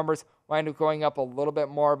power numbers wind up going up a little bit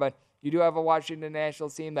more, but you do have a Washington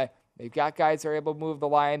Nationals team that they've got guys that are able to move the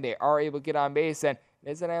line. They are able to get on base, and it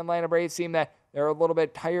is an Atlanta Braves team that they're a little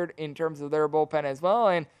bit tired in terms of their bullpen as well,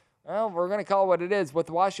 and well, we're going to call it what it is with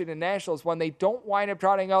the Washington Nationals when they don't wind up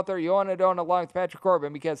trotting out there Johan Adon along with Patrick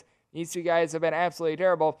Corbin, because these two guys have been absolutely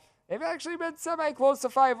terrible. They've actually been semi-close to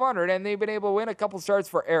 500, and they've been able to win a couple starts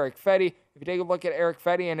for Erick Fedde. If you take a look at Erick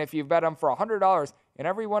Fedde, and if you bet him for $100 in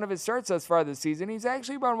every one of his starts thus far this season, he's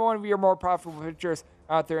actually been one of your more profitable pitchers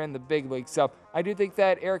out there in the big league. So I do think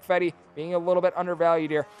that Erick Fedde being a little bit undervalued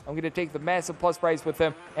here, I'm going to take the massive plus price with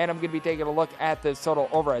him, and I'm going to be taking a look at this total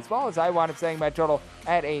over, as well as I wound up setting my total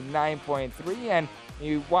at a 9.3, and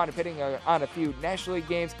you wound up hitting on a few National League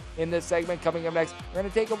games in this segment. Coming up next, we're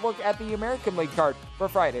going to take a look at the American League card for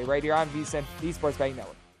Friday right here on VSiN, the Sports Betting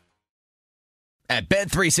Network. At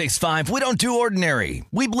Bet365, we don't do ordinary.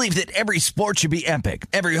 We believe that every sport should be epic.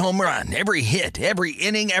 Every home run, every hit, every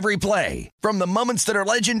inning, every play. From the moments that are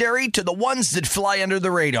legendary to the ones that fly under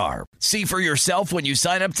the radar. See for yourself when you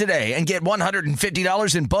sign up today and get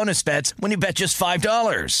 $150 in bonus bets when you bet just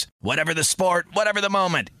 $5. Whatever the sport, whatever the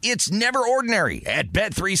moment, it's never ordinary at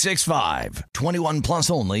Bet365. 21 plus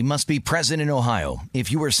only. Must be present in Ohio.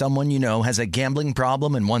 If you or someone you know has a gambling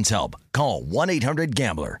problem and wants help, call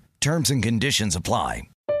 1-800-GAMBLER. Terms and conditions apply.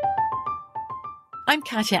 I'm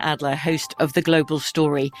Katya Adler, host of The Global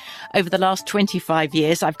Story. Over the last 25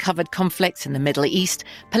 years, I've covered conflicts in the Middle East,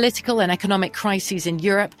 political and economic crises in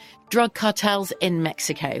Europe, drug cartels in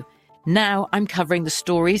Mexico. Now I'm covering the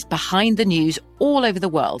stories behind the news all over the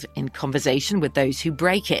world in conversation with those who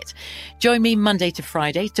break it. Join me Monday to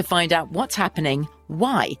Friday to find out what's happening,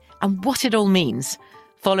 why, and what it all means.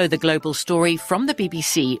 Follow The Global Story from the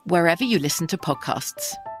BBC wherever you listen to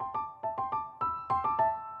podcasts.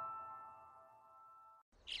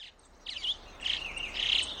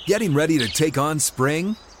 Getting ready to take on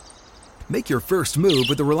spring? Make your first move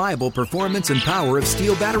with the reliable performance and power of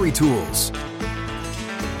Steel battery tools.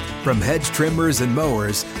 From hedge trimmers and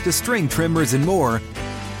mowers to string trimmers and more,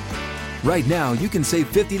 right now you can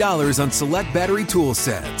save $50 on select battery tool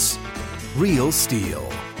sets. Real STIHL.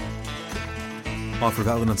 Offer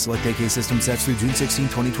valid on select AK system sets through June 16,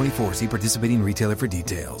 2024. See participating retailer for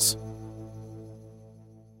details.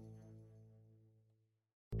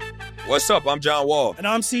 What's up? I'm John Wall. And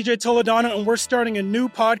I'm CJ Toledano, and we're starting a new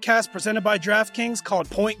podcast presented by DraftKings called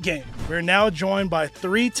Point Game. We're now joined by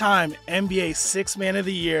three-time NBA Sixth Man of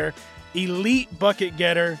the Year, elite bucket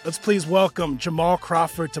getter. Let's please welcome Jamal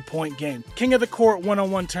Crawford to Point Game. King of the Court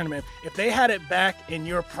one-on-one tournament. If they had it back in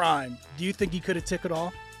your prime, do you think you could have took it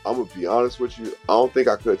all? I'm going to be honest with you. I don't think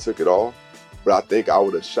I could have took it all, but I think I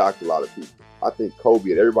would have shocked a lot of people. I think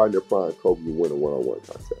Kobe and everybody in their prime, Kobe would win a one-on-one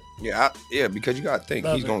contest. Yeah, because you got to think,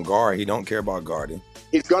 he's going to guard. He don't care about guarding.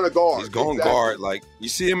 He's going to guard. He's going to guard. Like, you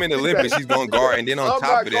see him in the Olympics, he's going to guard. And then on top of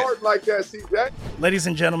that. I'm not guarding like that, CJ. Ladies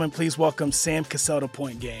and gentlemen, please welcome Sam Cassell to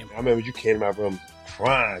Point Game. I remember you came out from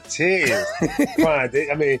crying, tears. Crying.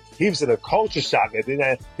 I mean, he was in a culture shock. And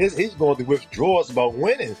then he's going through withdrawals about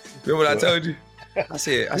winning. Remember what I told you? I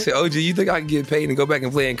said, OG, you think I can get paid and go back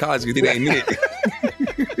and play in college because it ain't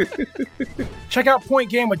it? Check out Point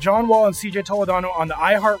Game with John Wall and CJ Toledano on the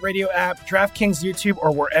iHeartRadio app, DraftKings YouTube,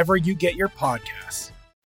 or wherever you get your podcasts.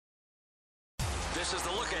 This is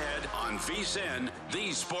the look ahead on VSiN,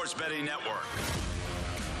 the Sports Betting Network.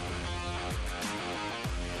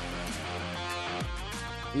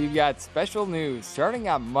 We've got special news. Starting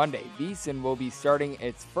on Monday, VSiN will be starting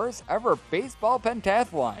its first ever baseball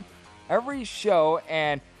pentathlon. Every show,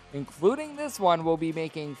 and including this one, will be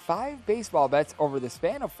making 5 baseball bets over the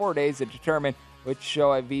span of 4 days to determine which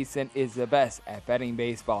show at VSiN is the best at betting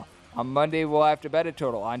baseball. On Monday, we'll have to bet a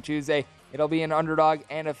total. On Tuesday, it'll be an underdog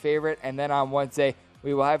and a favorite. And then on Wednesday,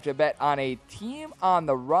 we will have to bet on a team on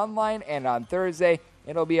the run line. And on Thursday,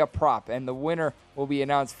 it'll be a prop. And the winner will be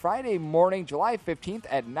announced Friday morning, July 15th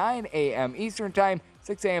at 9 a.m. Eastern Time,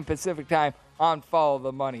 6 a.m. Pacific Time on Follow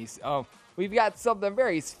the Money. So we've got something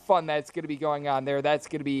very fun that's going to be going on there. That's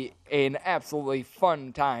going to be an absolutely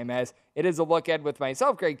fun time, as it is a look ahead with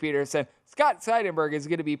myself, Greg Peterson. Scott Seidenberg is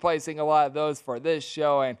going to be placing a lot of those for this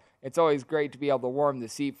show, and it's always great to be able to warm the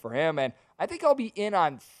seat for him. And I think I'll be in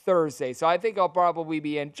on Thursday, so I think I'll probably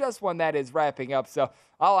be in just when that is wrapping up. So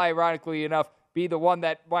I'll, ironically enough, be the one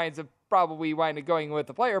that winds up probably winding going with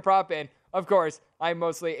the player prop. And, of course, I'm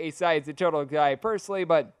mostly a sides and total guy personally,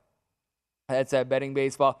 but that's at betting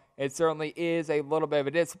baseball. It certainly is a little bit of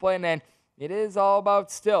a discipline, and it is all about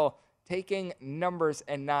still taking numbers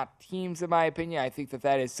and not teams, in my opinion. I think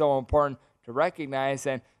that is so important to recognize,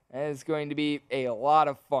 and it is going to be a lot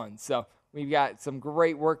of fun. So we've got some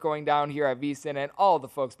great work going down here at VSiN, and all the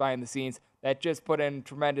folks behind the scenes that just put in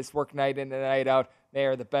tremendous work night in and night out. They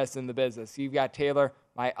are the best in the business. You've got Taylor,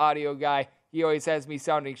 my audio guy. He always has me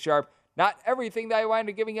sounding sharp. Not everything that I wind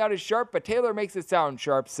up giving out is sharp, but Taylor makes it sound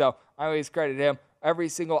sharp, so I always credit him. Every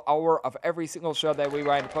single hour of every single show that we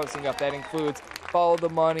wind up posting up, that includes Follow the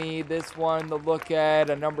Money, this one, the look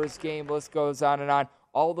at, a numbers game, list goes on and on.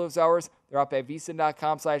 All those hours, they're up at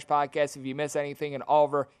vsin.com/podcast. If you miss anything, and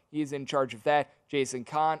Oliver, he's in charge of that. Jason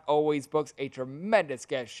Kahn always books a tremendous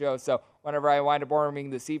guest show, so whenever I wind up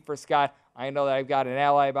warming the seat for Scott, I know that I've got an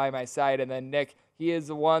ally by my side. And then Nick, he is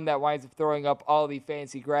the one that winds up throwing up all the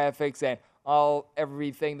fancy graphics and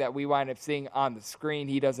everything that we wind up seeing on the screen.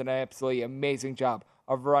 He does an absolutely amazing job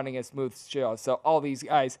of running a smooth show. So all these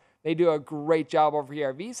guys, they do a great job over here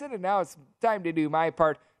at VSiN, and now it's time to do my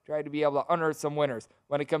part, try to be able to unearth some winners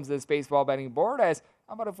when it comes to this baseball betting board. As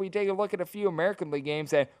how about if we take a look at a few American League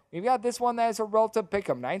games, and we've got this one that is a relative pick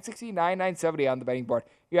 'em, 969, 970 on the betting board.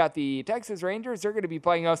 You got the Texas Rangers. They're going to be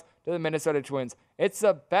playing us to the Minnesota Twins. It's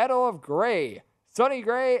a battle of Gray. Sonny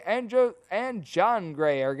Gray and John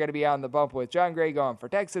Gray are going to be on the bump, with John Gray going for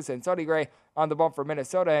Texas and Sonny Gray on the bump for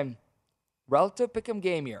Minnesota. And relative pick'em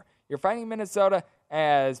game here. You're finding Minnesota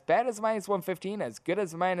as bad as minus 115, as good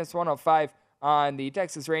as minus 105 on the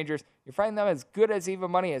Texas Rangers. You're finding them as good as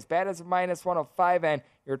even money, as bad as minus 105, and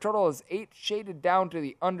your total is 8, shaded down to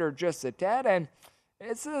the under just a tad. And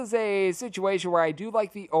this is a situation where I do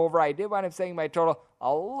like the over. I did wind up saying my total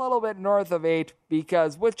a little bit north of 8,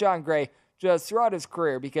 because with John Gray, just throughout his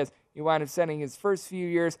career, because he wound up spending his first few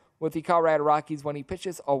years with the Colorado Rockies when he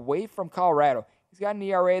pitches away from Colorado. He's got an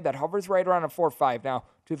ERA that hovers right around a 4.5. Now,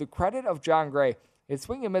 to the credit of John Gray, his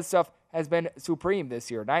swing and miss stuff has been supreme this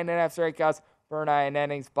year. 9.5 strikeouts per 9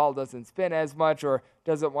 innings. Ball doesn't spin as much, or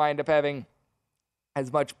doesn't wind up having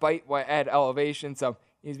as much bite at elevation, so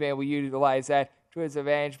he's been able to utilize that to his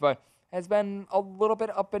advantage, but has been a little bit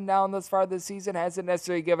up and down thus far this season. Hasn't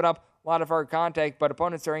necessarily given up a lot of hard contact, but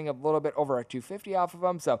opponents are hitting a little bit over a 250 off of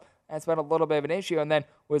him, so that's been a little bit of an issue. And then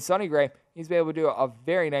with Sonny Gray, he's been able to do a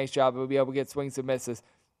very nice job of being able to get swings and misses.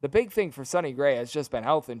 The big thing for Sonny Gray has just been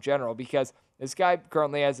health in general, because this guy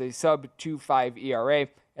currently has a sub 2.5 ERA,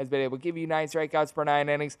 has been able to give you 9 strikeouts per 9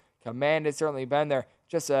 innings. Command has certainly been there.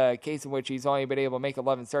 Just a case in which he's only been able to make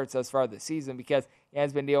 11 starts thus far this season, because he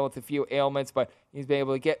has been dealing with a few ailments, but he's been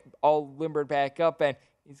able to get all limbered back up, and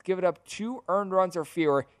he's given up 2 earned runs or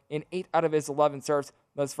fewer in 8 out of his 11 starts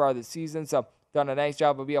thus far this season. So done a nice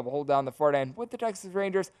job of being able to hold down the fort. And with the Texas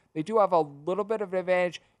Rangers, they do have a little bit of an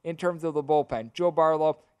advantage in terms of the bullpen. Joe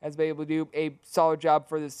Barlow has been able to do a solid job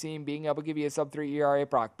for this team, being able to give you a sub-3 ERA.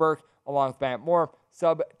 Brock Burke, along with Matt Moore,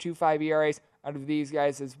 sub-2.5 ERAs out of these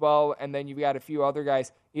guys as well. And then you've got a few other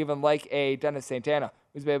guys, even like a Dennis Santana,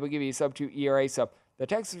 who's been able to give you a sub-2 ERA. So the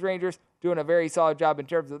Texas Rangers doing a very solid job in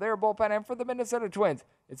terms of their bullpen. And for the Minnesota Twins,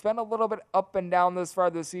 it's been a little bit up and down this far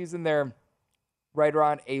this season. They're right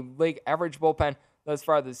around a league average bullpen thus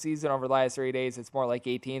far this season. Over the last 3 days, it's more like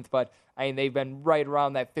 18th, but I mean, they've been right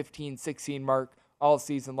around that 15-16 mark all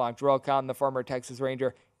season long. Jarrell Kahn, the former Texas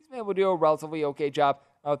Ranger, he's been able to do a relatively okay job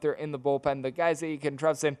out there in the bullpen. The guys that you can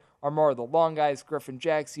trust in are more of the long guys, Griffin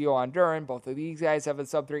Jax, Yohan Duran. Both of these guys have a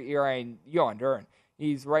sub-3 ERA, and Yohan Duran,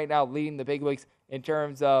 he's right now leading the big leagues in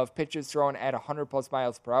terms of pitches thrown at 100-plus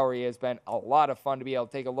miles per hour. He has been a lot of fun to be able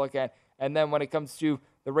to take a look at. And then when it comes to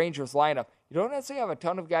the Rangers lineup, you don't necessarily have a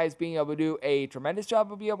ton of guys being able to do a tremendous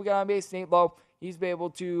job of being able to get on base. Nate Lowe, he's been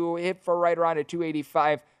able to hit for right around a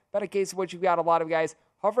 285. But a case of which you've got a lot of guys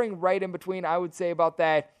hovering right in between, I would say, about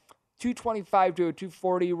that 225 to a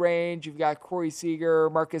 240 range. You've got Corey Seager,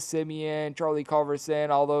 Marcus Semien, Charlie Culverson,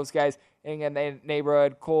 all those guys in the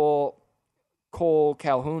neighborhood. Cole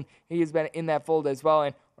Calhoun, he has been in that fold as well.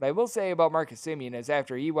 And what I will say about Marcus Semien is,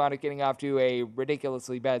 after he wound up getting off to a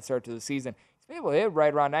ridiculously bad start to the season, he's been able to hit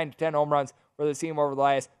right around 9 to 10 home runs for the team over the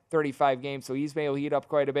last 35 games. So he's been able to heat up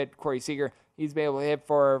quite a bit. Corey Seager, he's been able to hit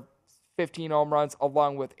for 15 home runs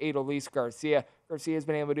along with Adolis Garcia. Garcia's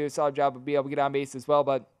been able to do a solid job of being able to get on base as well,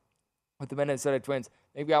 but with the Minnesota Twins,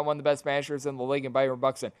 they've got one of the best smashers in the league in Byron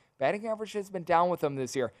Buxton. Batting average has been down with them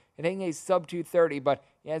this year, hitting a sub-230, but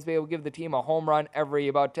he has been able to give the team a home run every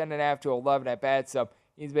about 10.5 to 11 at bats. So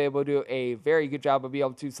he's been able to do a very good job of being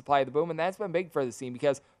able to supply the boom, and that's been big for the team,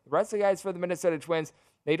 because the rest of the guys for the Minnesota Twins,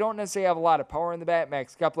 they don't necessarily have a lot of power in the bat.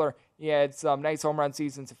 Max Kepler, he had some nice home run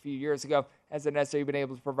seasons a few years ago, hasn't necessarily been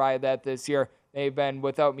able to provide that this year. They've been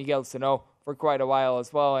without Miguel Sano for quite a while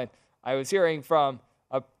as well, and I was hearing from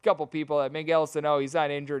a couple people that Miguel Sano, he's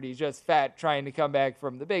not injured, he's just fat, trying to come back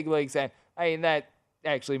from the big leagues, and I mean, that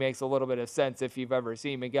actually makes a little bit of sense if you've ever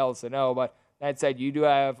seen Miguel Sano. But that said, you do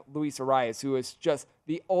have Luis Arias, who is just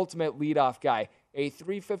the ultimate leadoff guy. A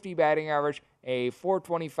 350 batting average, a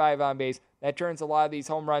 425 on base. That turns a lot of these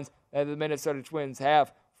home runs that the Minnesota Twins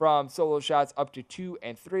have from solo shots up to 2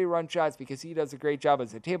 and 3 run shots, because he does a great job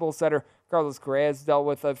as a table setter. Carlos Correa has dealt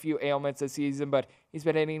with a few ailments this season, but he's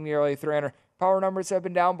been hitting nearly 300. Power numbers have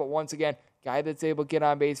been down, but once again, guy that's able to get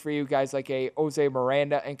on base for you. Guys like a Jose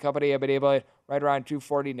Miranda and company have been able to hit right around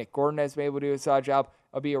 240. Nick Gordon has been able to do a solid job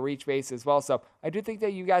of being a reach base as well. So I do think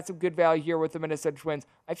that you got some good value here with the Minnesota Twins.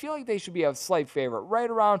 I feel like they should be a slight favorite,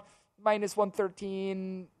 right around minus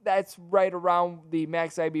 113. That's right around the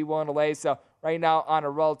max I'd be willing to lay. So right now, on a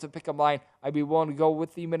relative pick 'em line, I'd be willing to go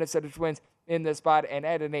with the Minnesota Twins in this spot, and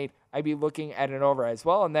at an 8, I'd be looking at an over as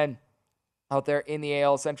well. And then out there in the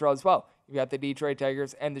AL Central as well, you got the Detroit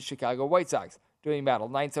Tigers and the Chicago White Sox doing battle,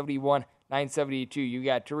 971, 972. You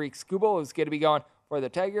got Tariq Skubal, who's going to be going for the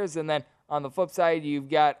Tigers, and then on the flip side, you've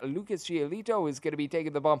got Lucas Giolito, who's going to be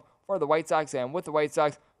taking the bump for the White Sox, and with the White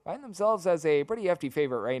Sox, find themselves as a pretty hefty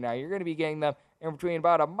favorite right now. You're going to be getting them in between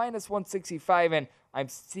about a minus 165, and I'm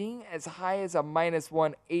seeing as high as a minus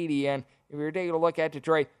 180, and if you're taking a look at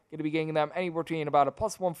Detroit, going to be getting them anywhere between about a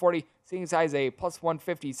plus 140, seeing as high as a plus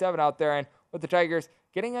 157 out there, and with the Tigers,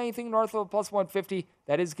 getting anything north of a plus 150,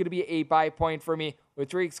 that is going to be a buy point for me. With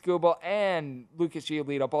Tariq Skubal and Lucas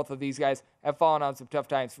Giolito, both of these guys have fallen on some tough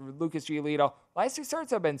times. For Lucas Giolito, last 2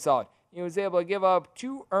 starts have been solid. He was able to give up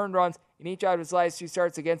 2 earned runs in each out of his last 2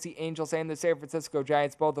 starts against the Angels and the San Francisco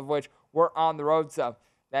Giants, both of which were on the road. So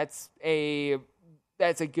that's a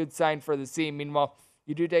good sign for the team. Meanwhile,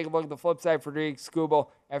 you do take a look at the flip side for Tariq Skubal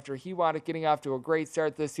after he wound up getting off to a great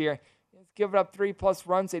start this year. He's given up 3+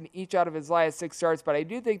 runs in each out of his last 6 starts, but I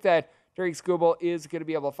do think that Tariq Skubal is going to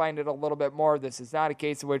be able to find it a little bit more. This is not a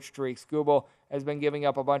case in which Tariq Skubal has been giving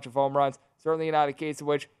up a bunch of home runs. Certainly not a case in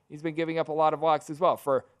which he's been giving up a lot of walks as well.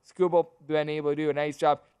 For Skubal, been able to do a nice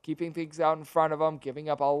job keeping things out in front of him, giving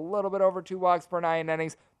up a little bit over 2 walks per 9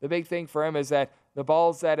 innings. The big thing for him is that the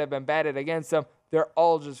balls that have been batted against him, they're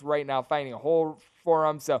all just right now finding a hole for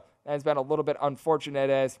him. So that has been a little bit unfortunate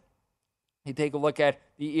as you take a look at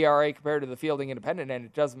the ERA compared to the fielding independent, and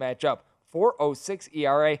it does match up. 4.06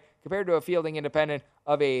 ERA compared to a fielding independent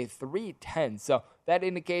of a 3.10. So that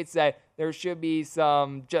indicates that there should be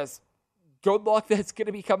some just good luck that's going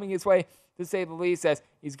to be coming his way, to say the least, as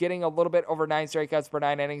he's getting a little bit over 9 strikeouts per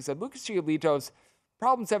 9 innings. And Lucas Giolito's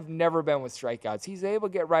problems have never been with strikeouts. He's able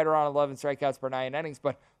to get right around 11 strikeouts per 9 innings,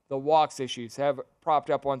 but the walks issues have propped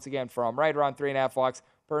up once again from right around 3.5 walks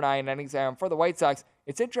per 9 innings. And for the White Sox,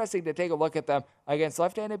 it's interesting to take a look at them against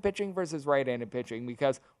left-handed pitching versus right-handed pitching,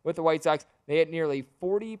 because with the White Sox, they hit nearly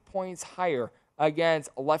 40 points higher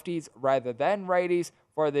against lefties rather than righties.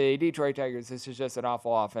 For the Detroit Tigers, this is just an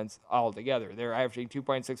awful offense altogether. They're averaging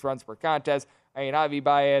 2.6 runs per contest. I mean, Javi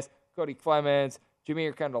Baez, Cody Clemens,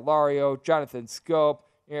 Jameer Candelario, Jonathan Scope.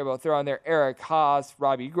 You're able to throw in there Eric Haas,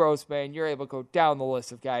 Robbie Grossman. You're able to go down the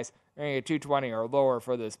list of guys. They're going to get 220 or lower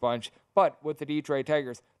for this bunch. But with the Detroit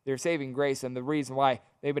Tigers, they're saving grace, and the reason why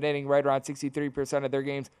they've been hitting right around 63% of their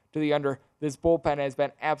games to the under, this bullpen has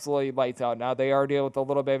been absolutely lights out. Now, they are dealing with a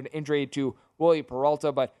little bit of an injury to Willie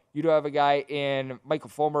Peralta, but you do have a guy in Michael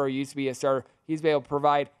Fulmer who used to be a starter. He's been able to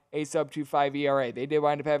provide a sub-2.5 ERA. They did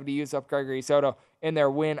wind up having to use up Gregory Soto in their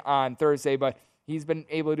win on Thursday, but he's been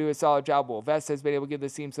able to do a solid job. Will Vest has been able to give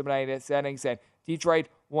this team some nice innings, and Detroit,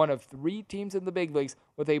 one of 3 teams in the big leagues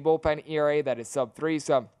with a bullpen ERA that is sub-3,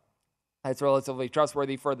 so that's relatively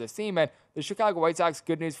trustworthy for this team. And the Chicago White Sox,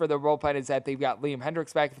 good news for their bullpen is that they've got Liam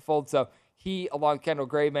Hendricks back in the fold, so he, along with Kendall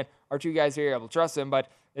Graveman, are 2 guys who are able to trust him, but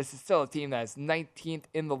this is still a team that is 19th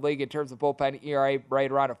in the league in terms of bullpen ERA,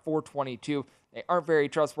 right around a 4.22. They aren't very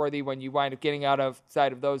trustworthy when you wind up getting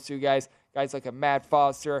outside of those 2 guys. Guys like a Matt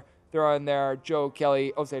Foster, throw in there Joe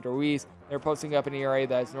Kelly, Jose Ruiz. They're posting up an ERA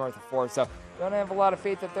that is north of 4. So don't have a lot of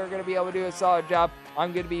faith that they're going to be able to do a solid job.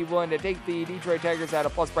 I'm going to be willing to take the Detroit Tigers at a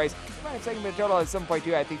plus price. My segment total is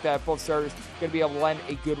 7.2. I think that both starters are going to be able to lend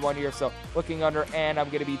a good one here. So looking under, and I'm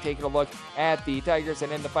going to be taking a look at the Tigers.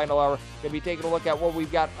 And in the final hour, going to be taking a look at what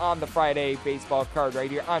we've got on the Friday baseball card right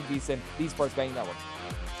here on VSiN, the Sports Betting Network.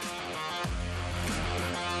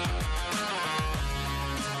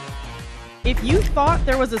 If you thought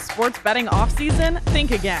there was a sports betting offseason, think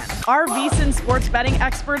again. Our VSiN sports betting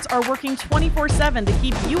experts are working 24/7 to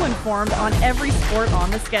keep you informed on every sport on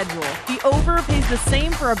the schedule. The over pays the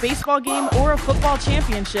same for a baseball game or a football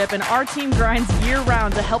championship, and our team grinds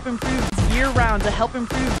year-round to help improve year-round to help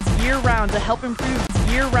improve year-round to help improve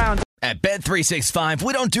year-round. At Bet365,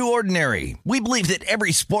 we don't do ordinary. We believe that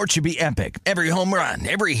every sport should be epic. Every home run,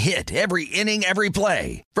 every hit, every inning, every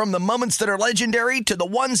play. From the moments that are legendary to the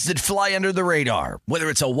ones that fly under the radar. Whether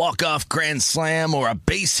it's a walk-off grand slam or a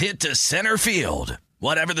base hit to center field.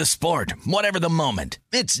 Whatever the sport, whatever the moment.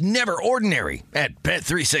 It's never ordinary at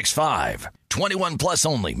Bet365. 21 plus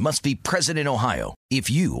only. Must be present in Ohio. If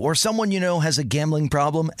you or someone you know has a gambling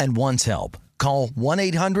problem and wants help, call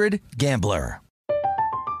 1-800-GAMBLER.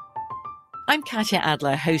 I'm Katya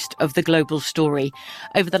Adler, host of The Global Story.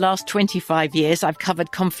 Over the last 25 years, I've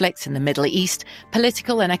covered conflicts in the Middle East,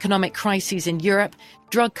 political and economic crises in Europe,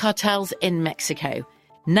 drug cartels in Mexico.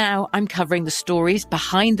 Now I'm covering the stories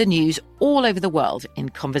behind the news all over the world in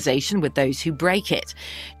conversation with those who break it.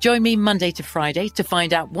 Join me Monday to Friday to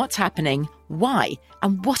find out what's happening, why,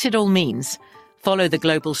 and what it all means. Follow The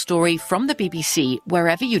Global Story from the BBC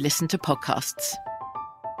wherever you listen to podcasts.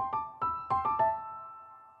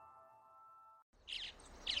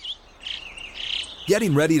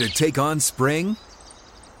 Getting ready to take on spring?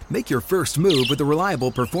 Make your first move with the reliable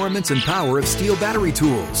performance and power of Steel battery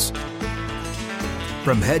tools.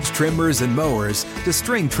 From hedge trimmers and mowers to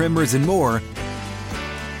string trimmers and more,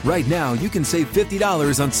 right now you can save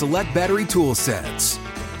 $50 on select battery tool sets.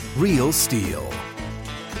 Real Steel.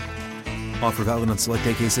 Offer valid on select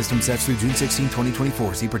AK system sets through June 16,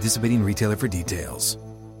 2024. See participating retailer for details.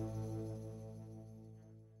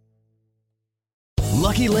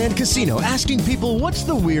 Lucky Land Casino, asking people, what's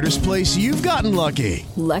the weirdest place you've gotten lucky?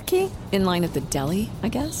 Lucky? In line at the deli, I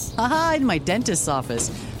guess? Aha, in my dentist's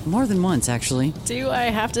office. More than once, actually. Do I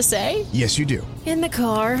have to say? Yes, you do. In the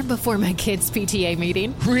car before my kids' PTA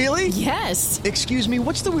meeting. Really? Yes. Excuse me,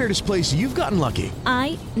 what's the weirdest place you've gotten lucky?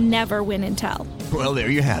 I never win and tell. Well, there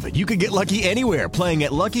you have it. You can get lucky anywhere, playing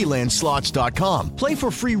at LuckyLandSlots.com. Play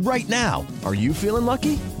for free right now. Are you feeling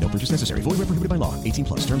lucky? No purchase necessary. Void where prohibited by law. 18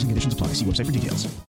 plus. Terms and conditions apply. See website for details.